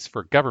Sider's case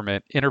for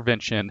government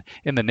intervention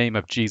in the name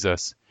of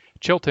Jesus.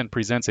 Chilton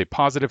presents a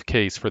positive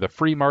case for the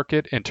free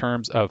market in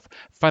terms of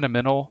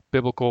fundamental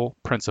biblical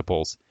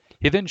principles.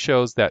 He then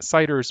shows that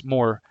Sider's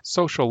more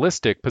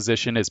socialistic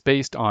position is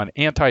based on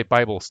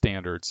anti-Bible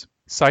standards.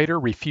 Sider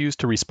refused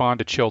to respond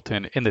to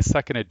Chilton in the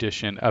 2nd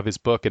edition of his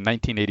book in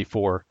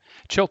 1984.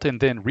 Chilton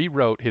then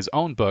rewrote his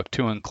own book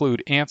to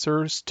include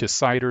answers to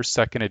Sider's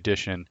 2nd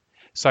edition.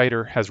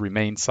 Sider has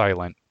remained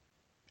silent.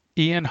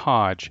 Ian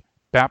Hodge,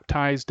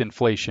 Baptized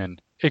Inflation,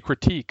 A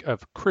Critique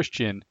of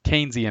Christian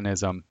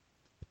Keynesianism.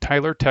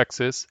 Tyler,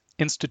 Texas,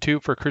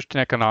 Institute for Christian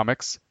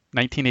Economics,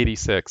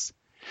 1986.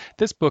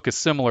 This book is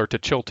similar to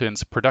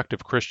Chilton's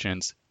Productive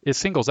Christians. It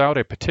singles out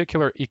a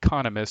particular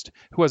economist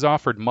who has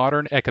offered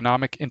modern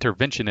economic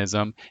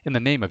interventionism in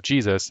the name of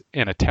Jesus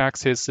and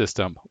attacks his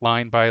system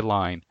line by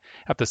line.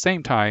 At the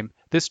same time,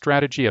 this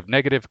strategy of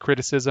negative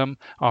criticism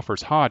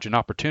offers Hodge an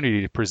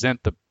opportunity to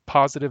present the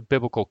positive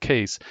biblical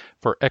case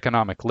for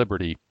economic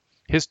liberty.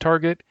 His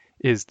target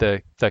is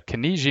the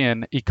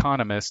Keynesian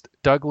economist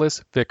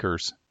Douglas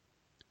Vickers,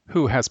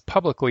 who has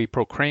publicly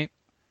proclaimed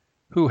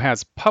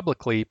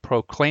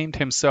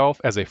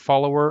himself as a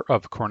follower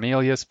of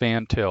Cornelius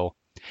Van Til.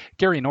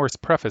 Gary North's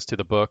preface to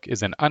the book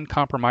is an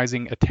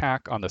uncompromising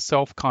attack on the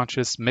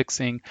self-conscious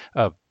mixing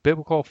of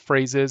biblical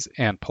phrases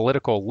and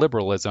political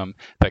liberalism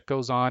that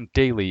goes on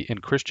daily in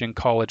Christian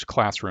college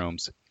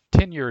classrooms.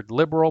 Tenured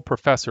liberal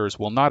professors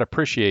will not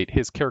appreciate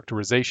his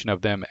characterization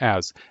of them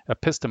as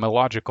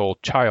epistemological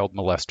child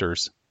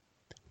molesters.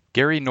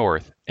 Gary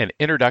North, An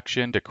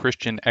Introduction to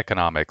Christian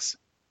Economics,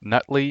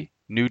 Nutley,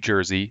 New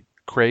Jersey,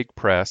 Craig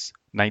Press,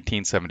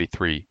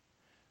 1973.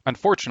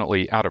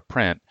 Unfortunately out of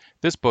print,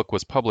 this book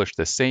was published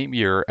the same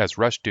year as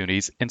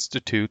Rushdoony's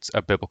Institutes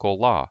of Biblical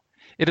Law.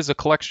 It is a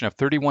collection of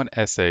 31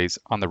 essays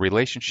on the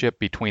relationship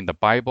between the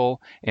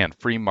Bible and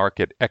free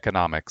market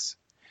economics.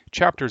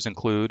 Chapters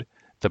include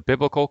the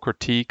biblical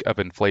critique of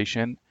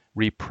inflation,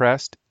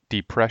 repressed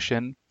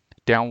depression,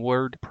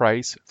 downward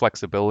price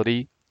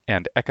flexibility,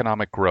 and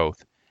economic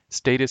growth,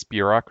 statist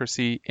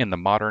bureaucracy in the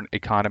modern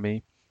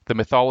economy, the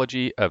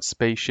mythology of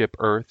spaceship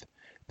Earth,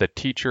 the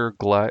teacher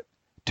glut,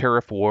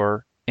 tariff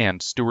war,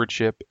 and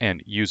stewardship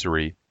and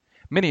usury.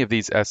 Many of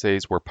these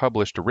essays were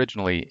published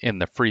originally in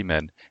the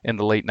Freeman in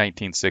the late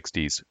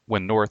 1960s,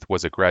 when North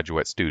was a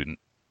graduate student.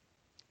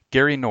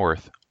 Gary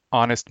North,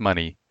 Honest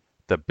Money,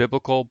 The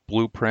Biblical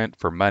Blueprint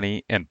for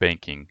Money and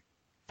Banking.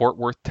 Fort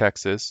Worth,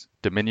 Texas,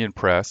 Dominion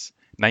Press,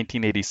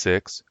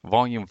 1986,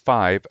 Volume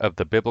 5 of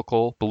the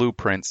Biblical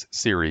Blueprints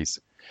series.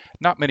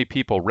 Not many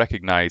people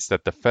recognize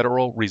that the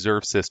Federal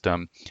Reserve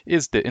System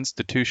is the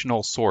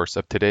institutional source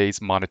of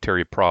today's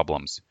monetary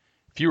problems.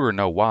 Fewer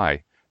know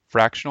why.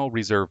 Fractional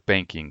reserve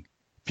banking.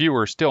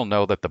 Fewer still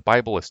know that the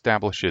Bible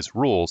establishes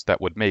rules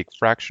that would make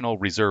fractional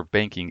reserve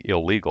banking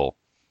illegal.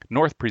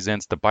 North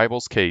presents the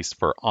Bible's case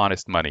for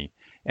honest money,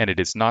 and it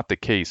is not the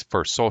case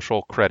for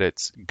social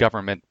credits,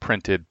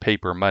 government-printed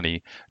paper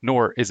money,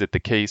 nor is it the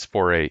case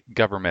for a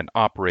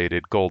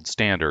government-operated gold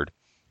standard.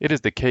 It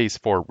is the case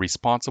for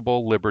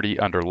responsible liberty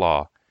under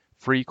law,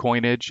 free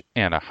coinage,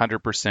 and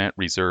 100%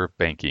 reserve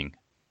banking.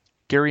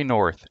 Gary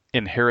North,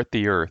 Inherit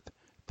the Earth,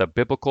 The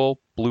Biblical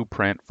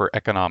Blueprint for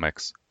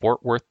Economics,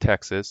 Fort Worth,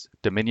 Texas,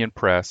 Dominion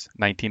Press,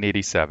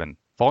 1987.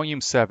 Volume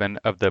 7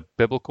 of the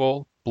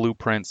Biblical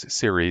Blueprints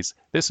series.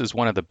 This is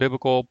one of the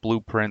Biblical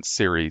Blueprints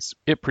series.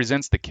 It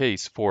presents the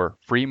case for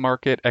free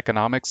market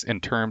economics in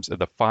terms of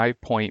the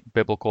 5-point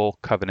biblical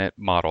covenant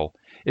model.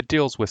 It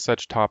deals with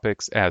such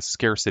topics as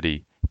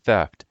scarcity,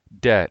 theft,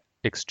 debt,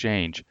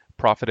 exchange,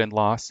 profit and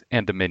loss,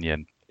 and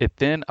dominion. It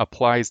then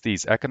applies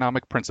these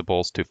economic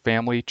principles to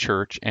family,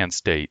 church, and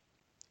state.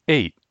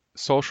 8.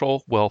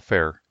 Social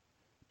welfare.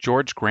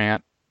 George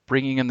Grant,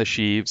 Bringing in the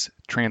Sheaves,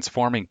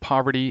 Transforming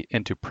Poverty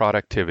into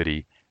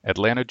Productivity,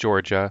 Atlanta,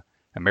 Georgia,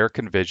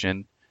 American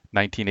Vision,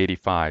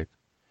 1985.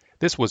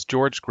 This was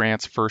George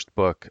Grant's first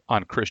book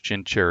on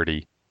Christian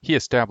charity. He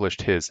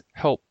established his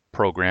HELP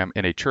program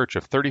in a church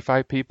of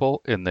 35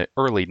 people in the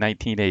early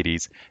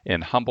 1980s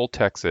in Humble,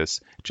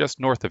 Texas, just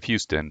north of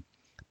Houston.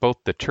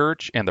 Both the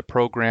church and the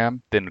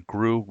program then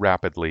grew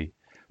rapidly.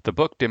 The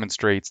book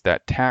demonstrates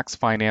that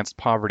tax-financed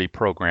poverty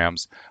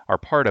programs are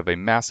part of a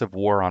massive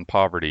war on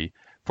poverty,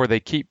 for they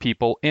keep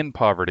people in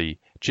poverty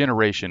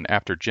generation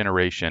after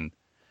generation.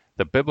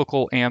 The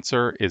biblical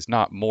answer is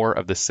not more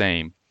of the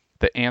same.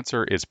 The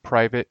answer is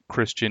private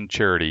Christian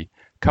charity,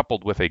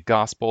 coupled with a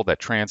gospel that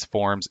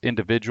transforms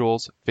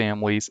individuals,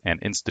 families,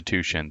 and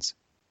institutions.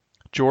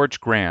 George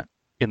Grant,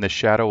 In the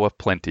Shadow of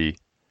Plenty,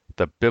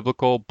 The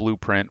Biblical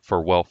Blueprint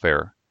for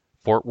Welfare,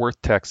 Fort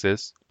Worth,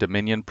 Texas,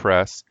 Dominion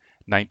Press,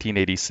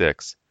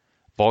 1986,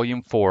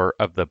 Volume 4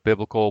 of the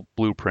Biblical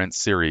Blueprint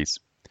series.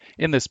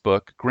 In this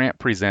book, Grant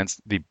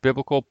presents the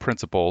biblical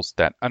principles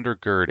that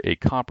undergird a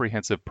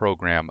comprehensive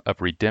program of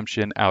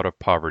redemption out of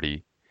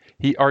poverty.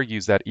 He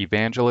argues that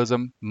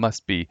evangelism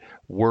must be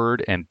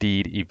word and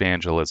deed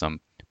evangelism,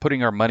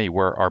 putting our money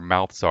where our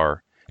mouths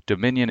are.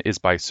 Dominion is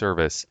by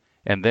service,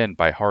 and then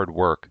by hard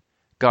work.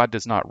 God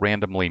does not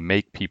randomly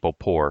make people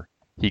poor.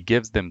 He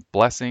gives them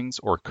blessings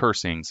or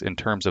cursings in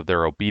terms of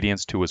their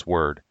obedience to His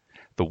word.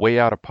 The way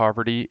out of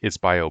poverty is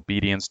by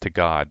obedience to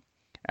God.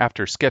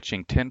 After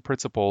sketching 10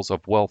 principles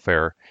of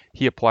welfare,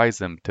 he applies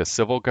them to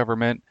civil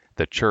government,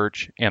 the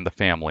church, and the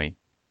family.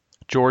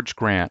 George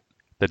Grant,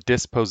 The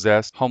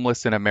Dispossessed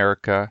Homeless in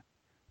America,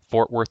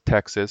 Fort Worth,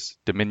 Texas,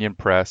 Dominion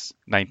Press,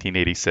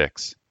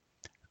 1986.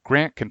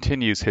 Grant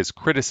continues his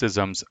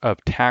criticisms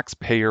of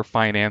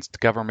taxpayer-financed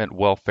government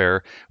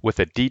welfare with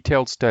a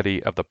detailed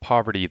study of the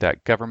poverty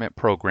that government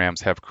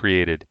programs have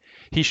created.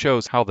 He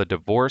shows how the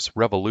divorce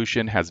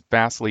revolution has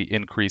vastly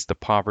increased the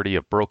poverty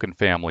of broken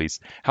families,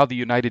 how the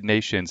United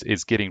Nations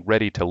is getting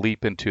ready to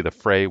leap into the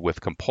fray with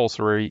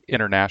compulsory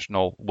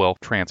international wealth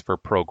transfer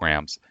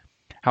programs,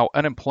 how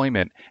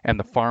unemployment and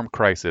the farm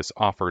crisis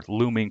offer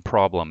looming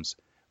problems.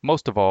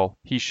 Most of all,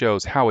 he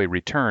shows how a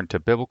return to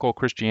biblical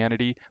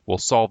Christianity will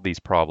solve these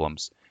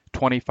problems.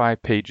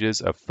 25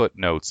 pages of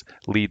footnotes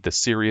lead the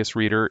serious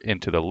reader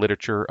into the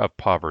literature of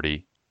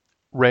poverty.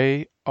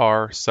 Ray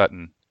R.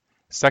 Sutton,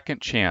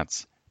 Second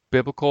Chance,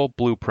 Biblical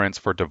Blueprints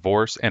for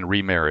Divorce and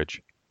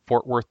Remarriage,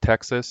 Fort Worth,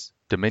 Texas,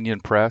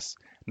 Dominion Press,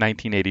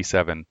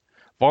 1987,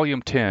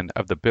 Volume 10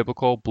 of the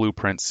Biblical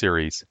Blueprint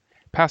series.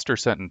 Pastor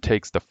Sutton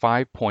takes the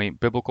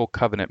 5-point biblical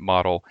covenant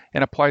model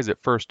and applies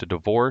it first to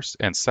divorce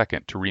and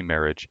second to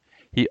remarriage.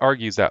 He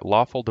argues that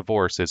lawful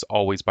divorce is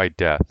always by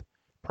death,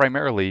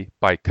 primarily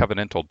by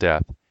covenantal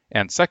death,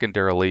 and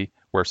secondarily,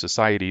 where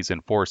societies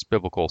enforce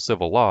biblical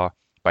civil law,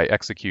 by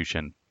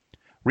execution.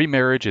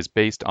 Remarriage is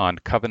based on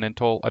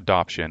covenantal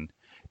adoption.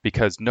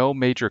 Because no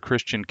major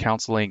Christian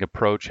counseling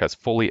approach has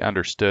fully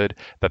understood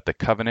that the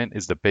covenant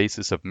is the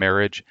basis of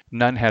marriage,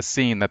 none has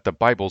seen that the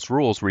Bible's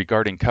rules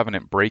regarding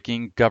covenant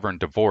breaking govern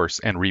divorce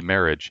and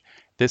remarriage.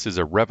 This is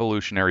a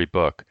revolutionary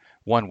book,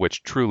 one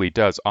which truly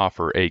does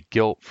offer a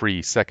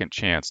guilt-free second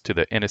chance to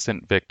the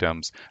innocent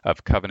victims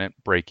of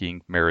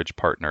covenant-breaking marriage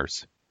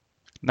partners.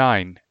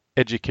 9.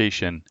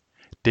 Education.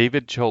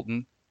 David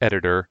Chilton,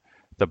 editor,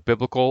 The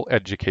Biblical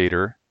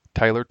Educator,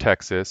 Tyler,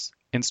 Texas,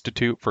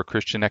 Institute for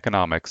Christian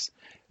Economics.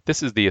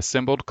 This is the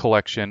assembled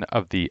collection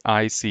of the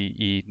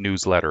ICE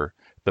newsletter,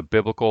 The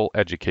Biblical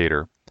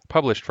Educator,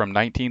 published from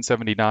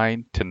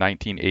 1979 to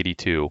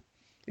 1982.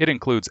 It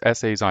includes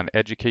essays on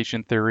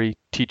education theory,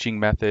 teaching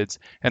methods,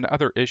 and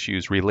other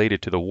issues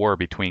related to the war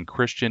between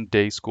Christian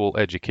day school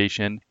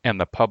education and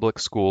the public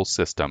school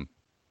system.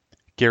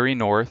 Gary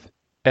North,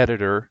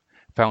 editor,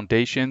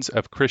 Foundations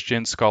of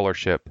Christian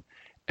Scholarship,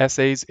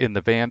 Essays in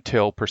the Van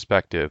Til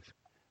Perspective,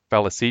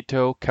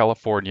 Vallecito,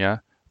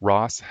 California,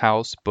 Ross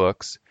House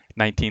Books,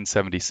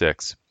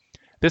 1976.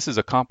 This is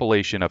a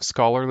compilation of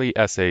scholarly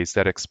essays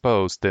that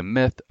expose the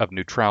myth of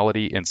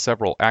neutrality in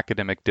several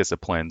academic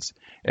disciplines: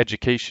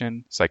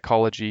 education,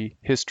 psychology,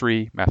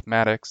 history,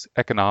 mathematics,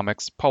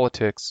 economics,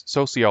 politics,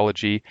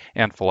 sociology,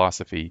 and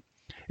philosophy.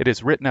 It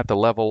is written at the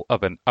level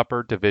of an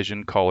upper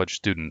division college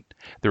student.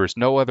 There is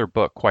no other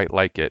book quite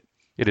like it.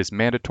 It is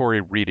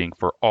mandatory reading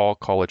for all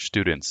college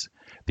students.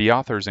 The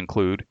authors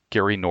include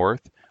Gary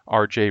North,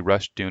 R.J.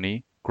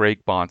 Rushdoony,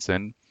 Greg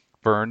Bonson,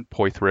 Vern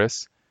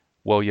Poythress,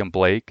 William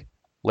Blake,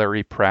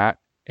 Larry Pratt,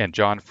 and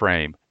John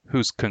Frame,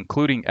 whose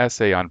concluding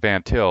essay on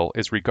Van Til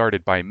is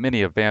regarded by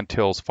many of Van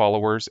Til's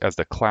followers as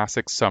the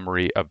classic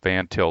summary of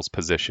Van Til's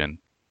position.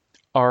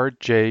 R.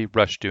 J.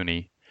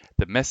 Rushdoony,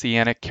 The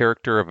Messianic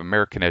Character of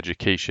American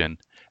Education,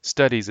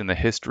 Studies in the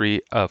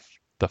History of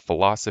the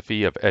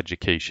Philosophy of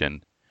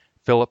Education,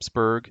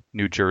 Phillipsburg,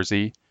 New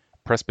Jersey,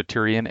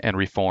 Presbyterian and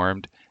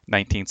Reformed,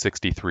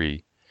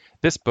 1963.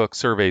 This book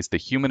surveys the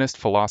humanist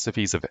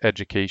philosophies of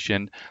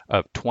education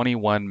of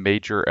 21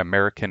 major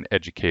American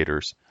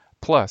educators,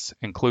 plus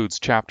includes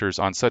chapters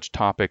on such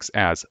topics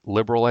as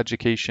liberal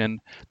education,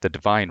 the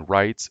divine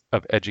rights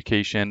of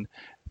education,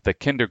 the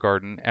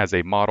kindergarten as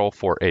a model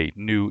for a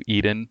new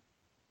Eden,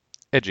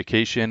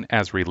 education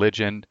as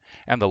religion,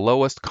 and the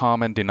lowest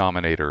common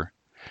denominator.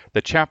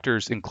 The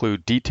chapters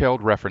include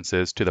detailed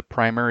references to the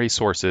primary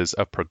sources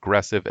of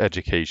progressive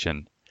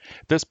education.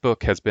 This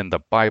book has been the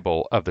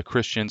Bible of the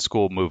Christian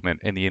school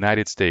movement in the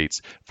United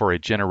States for a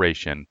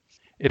generation.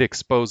 It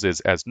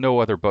exposes, as no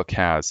other book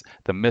has,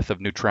 the myth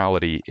of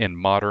neutrality in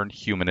modern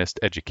humanist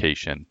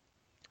education.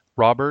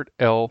 Robert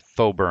L.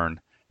 Thoburn,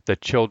 The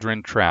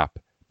Children Trap,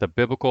 The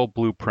Biblical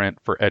Blueprint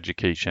for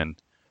Education,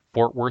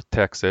 Fort Worth,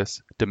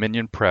 Texas,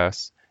 Dominion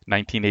Press,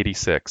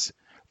 1986,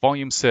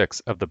 Volume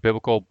 6 of the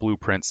Biblical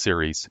Blueprint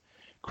series.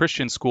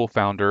 Christian school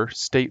founder,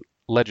 state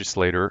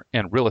legislator,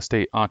 and real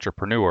estate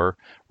entrepreneur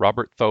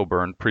Robert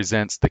Thoburn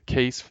presents the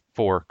case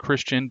for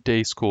Christian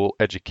day school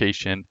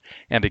education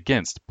and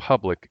against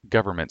public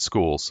government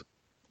schools.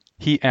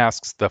 He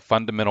asks the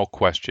fundamental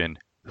question,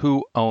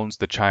 who owns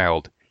the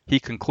child? He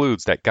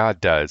concludes that God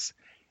does,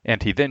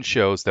 and he then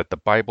shows that the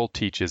Bible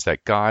teaches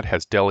that God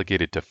has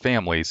delegated to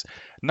families,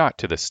 not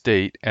to the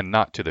state and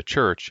not to the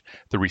church,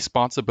 the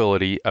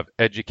responsibility of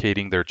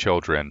educating their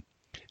children.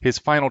 His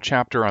final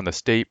chapter on the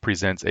state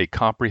presents a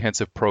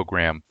comprehensive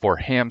program for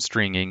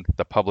hamstringing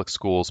the public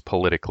schools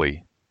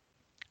politically.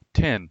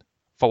 10.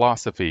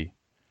 Philosophy.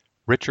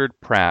 Richard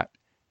Pratt,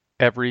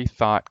 Every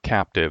Thought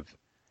Captive,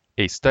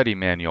 a study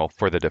manual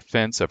for the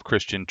defense of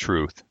Christian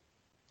truth.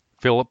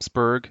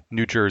 Phillipsburg,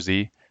 New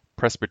Jersey,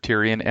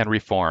 Presbyterian and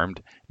Reformed,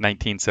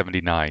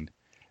 1979.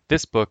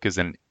 This book is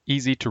an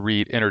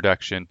easy-to-read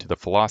introduction to the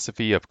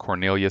philosophy of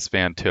Cornelius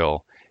Van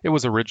Til. It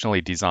was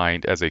originally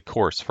designed as a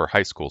course for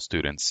high school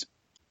students.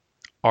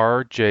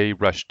 R. J.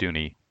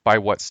 Rushdoony, By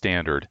What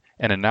Standard?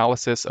 An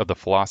Analysis of the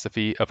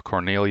Philosophy of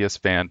Cornelius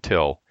Van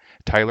Til,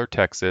 Tyler,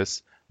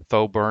 Texas,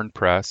 Thoburn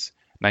Press,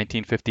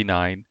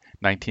 1959,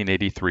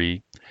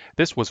 1983.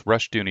 This was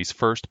Rushdoony's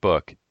first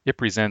book. It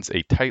presents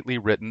a tightly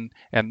written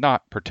and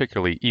not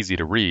particularly easy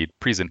to read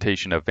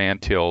presentation of Van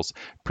Til's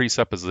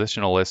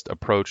presuppositionalist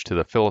approach to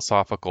the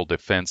philosophical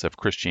defense of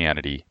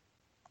Christianity.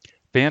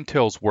 Van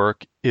Til's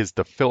work is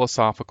the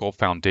philosophical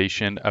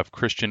foundation of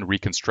Christian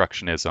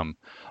Reconstructionism.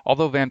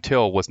 Although Van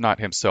Til was not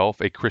himself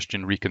a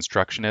Christian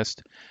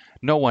Reconstructionist,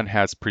 no one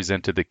has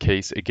presented the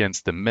case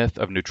against the myth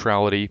of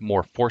neutrality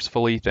more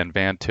forcefully than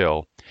Van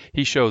Til.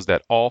 He shows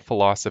that all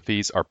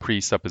philosophies are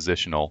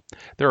presuppositional.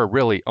 There are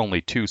really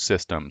only two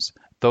systems: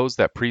 those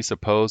that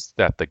presuppose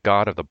that the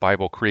God of the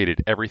Bible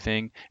created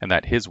everything and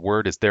that his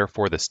word is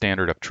therefore the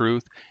standard of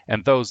truth,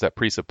 and those that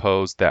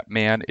presuppose that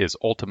man is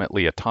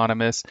ultimately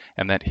autonomous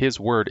and that his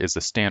word is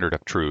the standard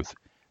of truth.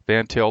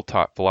 Van Til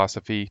taught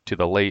philosophy to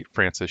the late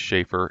Francis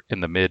Schaeffer in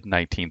the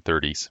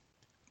mid-1930s.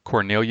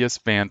 Cornelius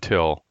Van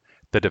Til,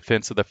 The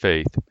Defense of the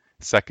Faith,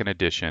 2nd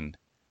edition,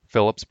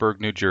 Phillipsburg,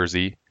 New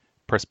Jersey,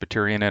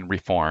 Presbyterian and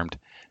Reformed,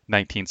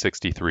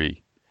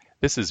 1963.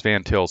 This is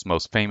Van Til's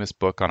most famous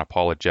book on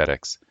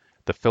apologetics,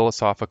 The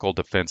Philosophical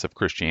Defense of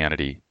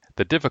Christianity.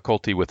 The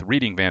difficulty with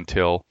reading Van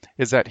Til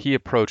is that he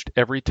approached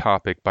every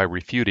topic by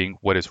refuting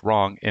what is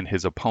wrong in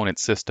his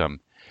opponent's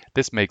system.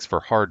 This makes for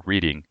hard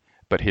reading,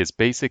 but his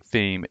basic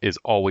theme is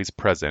always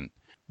present.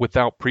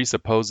 Without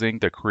presupposing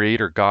the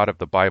creator God of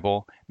the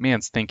Bible,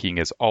 man's thinking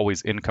is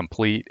always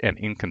incomplete and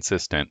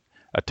inconsistent.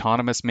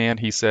 Autonomous man,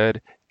 he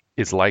said,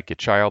 is like a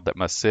child that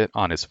must sit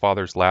on his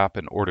father's lap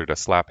in order to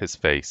slap his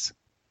face.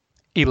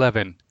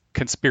 11.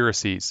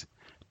 Conspiracies.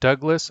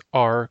 Douglas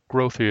R.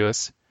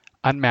 Grotius,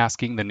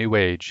 Unmasking the New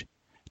Age,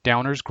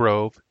 Downers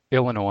Grove,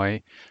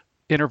 Illinois,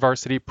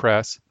 InterVarsity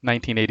Press,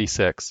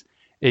 1986.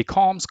 A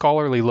calm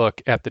scholarly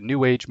look at the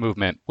New Age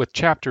movement with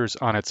chapters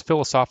on its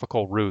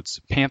philosophical roots,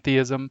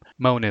 pantheism,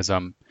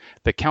 monism,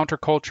 the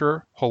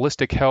counterculture,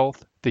 holistic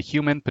health, the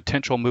human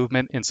potential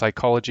movement in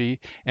psychology,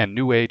 and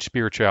New Age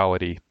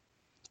spirituality.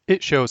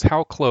 It shows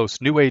how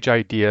close New Age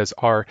ideas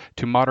are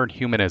to modern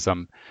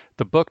humanism.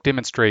 The book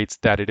demonstrates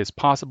that it is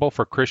possible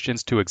for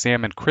Christians to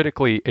examine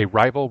critically a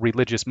rival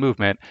religious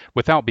movement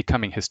without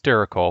becoming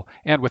hysterical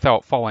and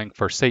without falling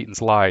for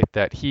Satan's lie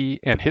that he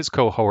and his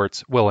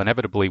cohorts will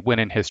inevitably win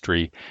in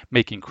history,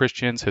 making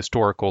Christians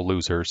historical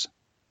losers.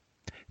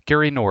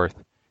 Gary North,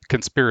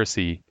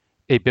 Conspiracy,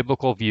 A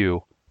Biblical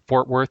View,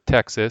 Fort Worth,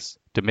 Texas,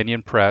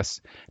 Dominion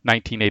Press,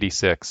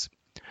 1986.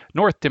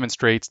 North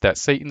demonstrates that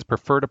Satan's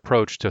preferred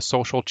approach to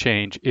social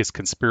change is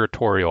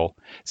conspiratorial.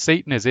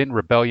 Satan is in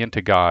rebellion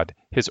to God.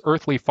 His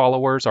earthly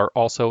followers are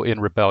also in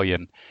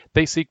rebellion.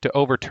 They seek to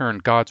overturn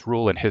God's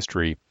rule in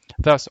history.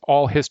 Thus,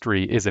 all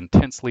history is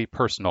intensely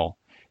personal.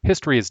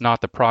 History is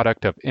not the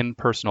product of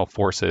impersonal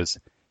forces.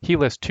 He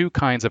lists two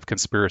kinds of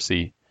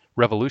conspiracy: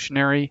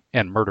 revolutionary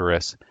and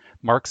murderous,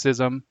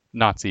 Marxism,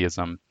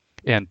 Nazism,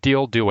 and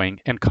deal doing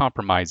and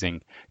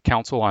compromising,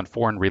 Council on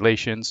Foreign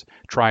Relations,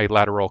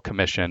 Trilateral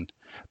Commission.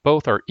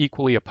 Both are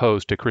equally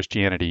opposed to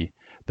Christianity.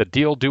 The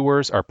deal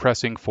doers are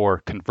pressing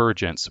for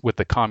convergence with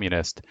the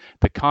communist.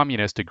 The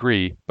communists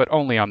agree, but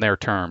only on their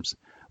terms.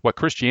 What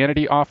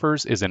Christianity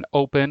offers is an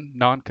open,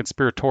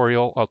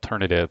 non-conspiratorial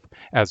alternative,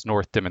 as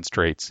North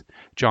demonstrates.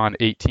 John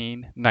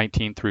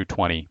 18:19 through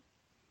 20.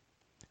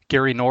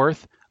 Gary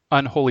North,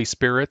 Unholy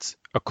Spirits,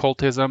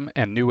 Occultism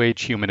and New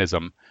Age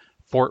Humanism,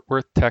 Fort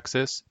Worth,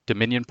 Texas,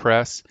 Dominion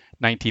Press,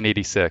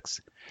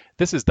 1986.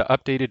 This is the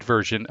updated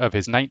version of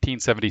his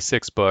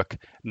 1976 book,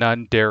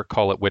 None Dare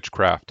Call It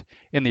Witchcraft.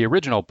 In the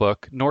original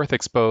book, North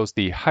exposed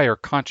the higher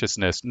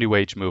consciousness New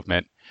Age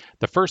movement,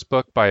 the first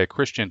book by a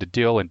Christian to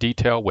deal in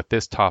detail with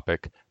this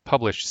topic,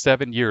 published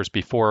 7 years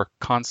before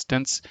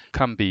Constance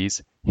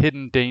Cumby's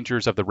Hidden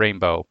Dangers of the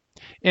Rainbow.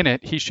 In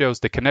it, he shows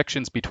the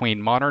connections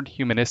between modern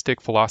humanistic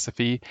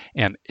philosophy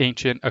and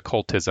ancient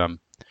occultism.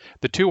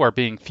 The two are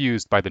being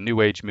fused by the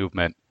New Age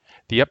movement.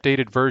 The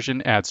updated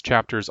version adds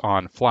chapters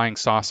on flying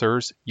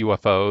saucers,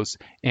 UFOs,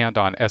 and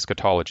on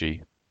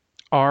eschatology.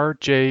 R.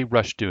 J.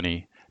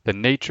 Rushdoony, The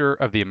Nature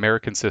of the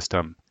American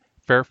System,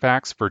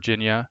 Fairfax,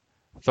 Virginia,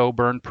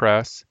 Thoburn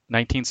Press,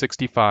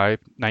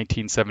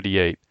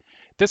 1965-1978.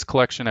 This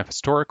collection of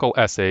historical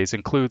essays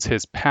includes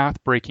his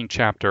path-breaking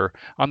chapter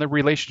on the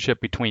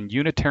relationship between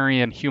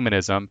Unitarian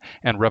humanism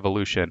and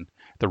revolution,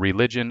 the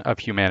religion of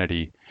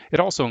humanity. It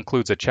also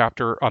includes a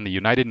chapter on the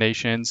United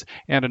Nations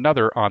and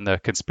another on the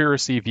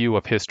conspiracy view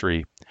of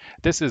history.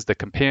 This is the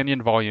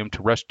companion volume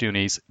to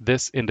Rushdoony's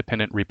This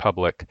Independent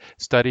Republic,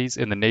 Studies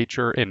in the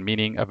Nature and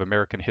Meaning of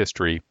American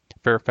History,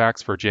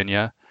 Fairfax,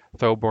 Virginia,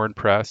 Thoburn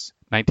Press,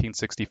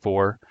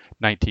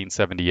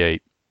 1964-1978.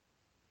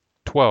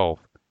 12.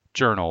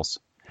 Journals.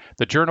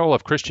 The Journal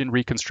of Christian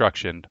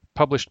Reconstruction,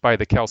 published by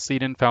the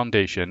Chalcedon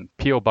Foundation,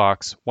 P.O.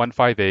 Box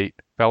 158,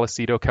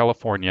 Vallecito,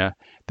 California.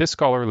 This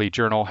scholarly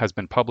journal has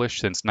been published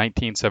since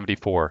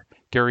 1974.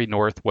 Gary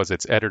North was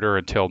its editor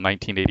until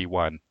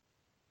 1981.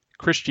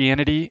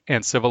 Christianity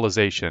and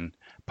Civilization,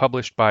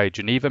 published by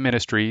Geneva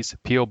Ministries,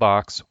 P.O.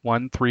 Box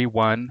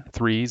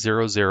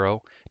 131300,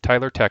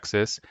 Tyler,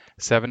 Texas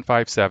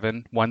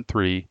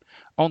 75713.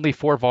 Only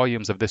 4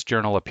 volumes of this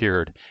journal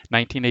appeared,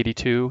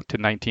 1982 to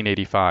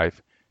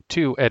 1985.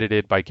 2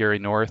 edited by Gary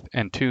North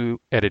and 2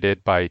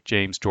 edited by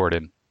James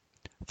Jordan.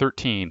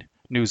 13.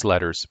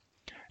 Newsletters.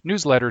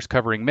 Newsletters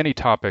covering many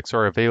topics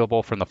are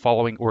available from the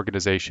following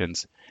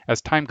organizations. As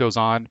time goes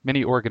on,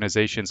 many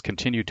organizations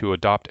continue to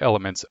adopt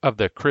elements of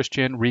the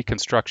Christian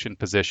Reconstruction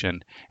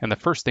position, and the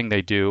first thing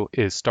they do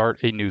is start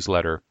a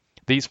newsletter.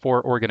 These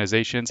 4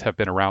 organizations have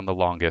been around the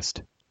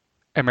longest.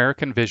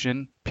 American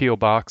Vision, P.O.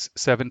 Box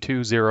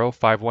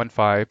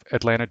 720515,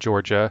 Atlanta,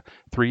 Georgia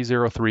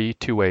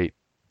 30328.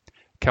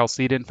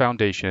 Chalcedon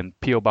Foundation,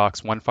 P.O.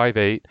 Box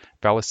 158,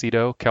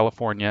 Vallecito,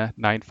 California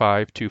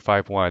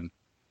 95251.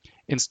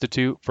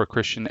 Institute for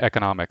Christian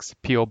Economics,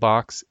 P.O.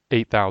 Box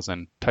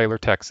 8000, Tyler,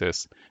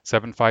 Texas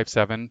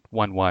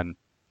 75711.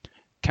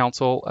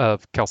 Council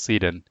of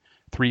Chalcedon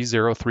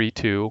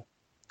 3032,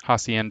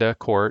 Hacienda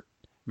Court,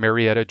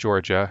 Marietta,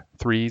 Georgia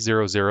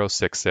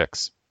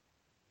 30066.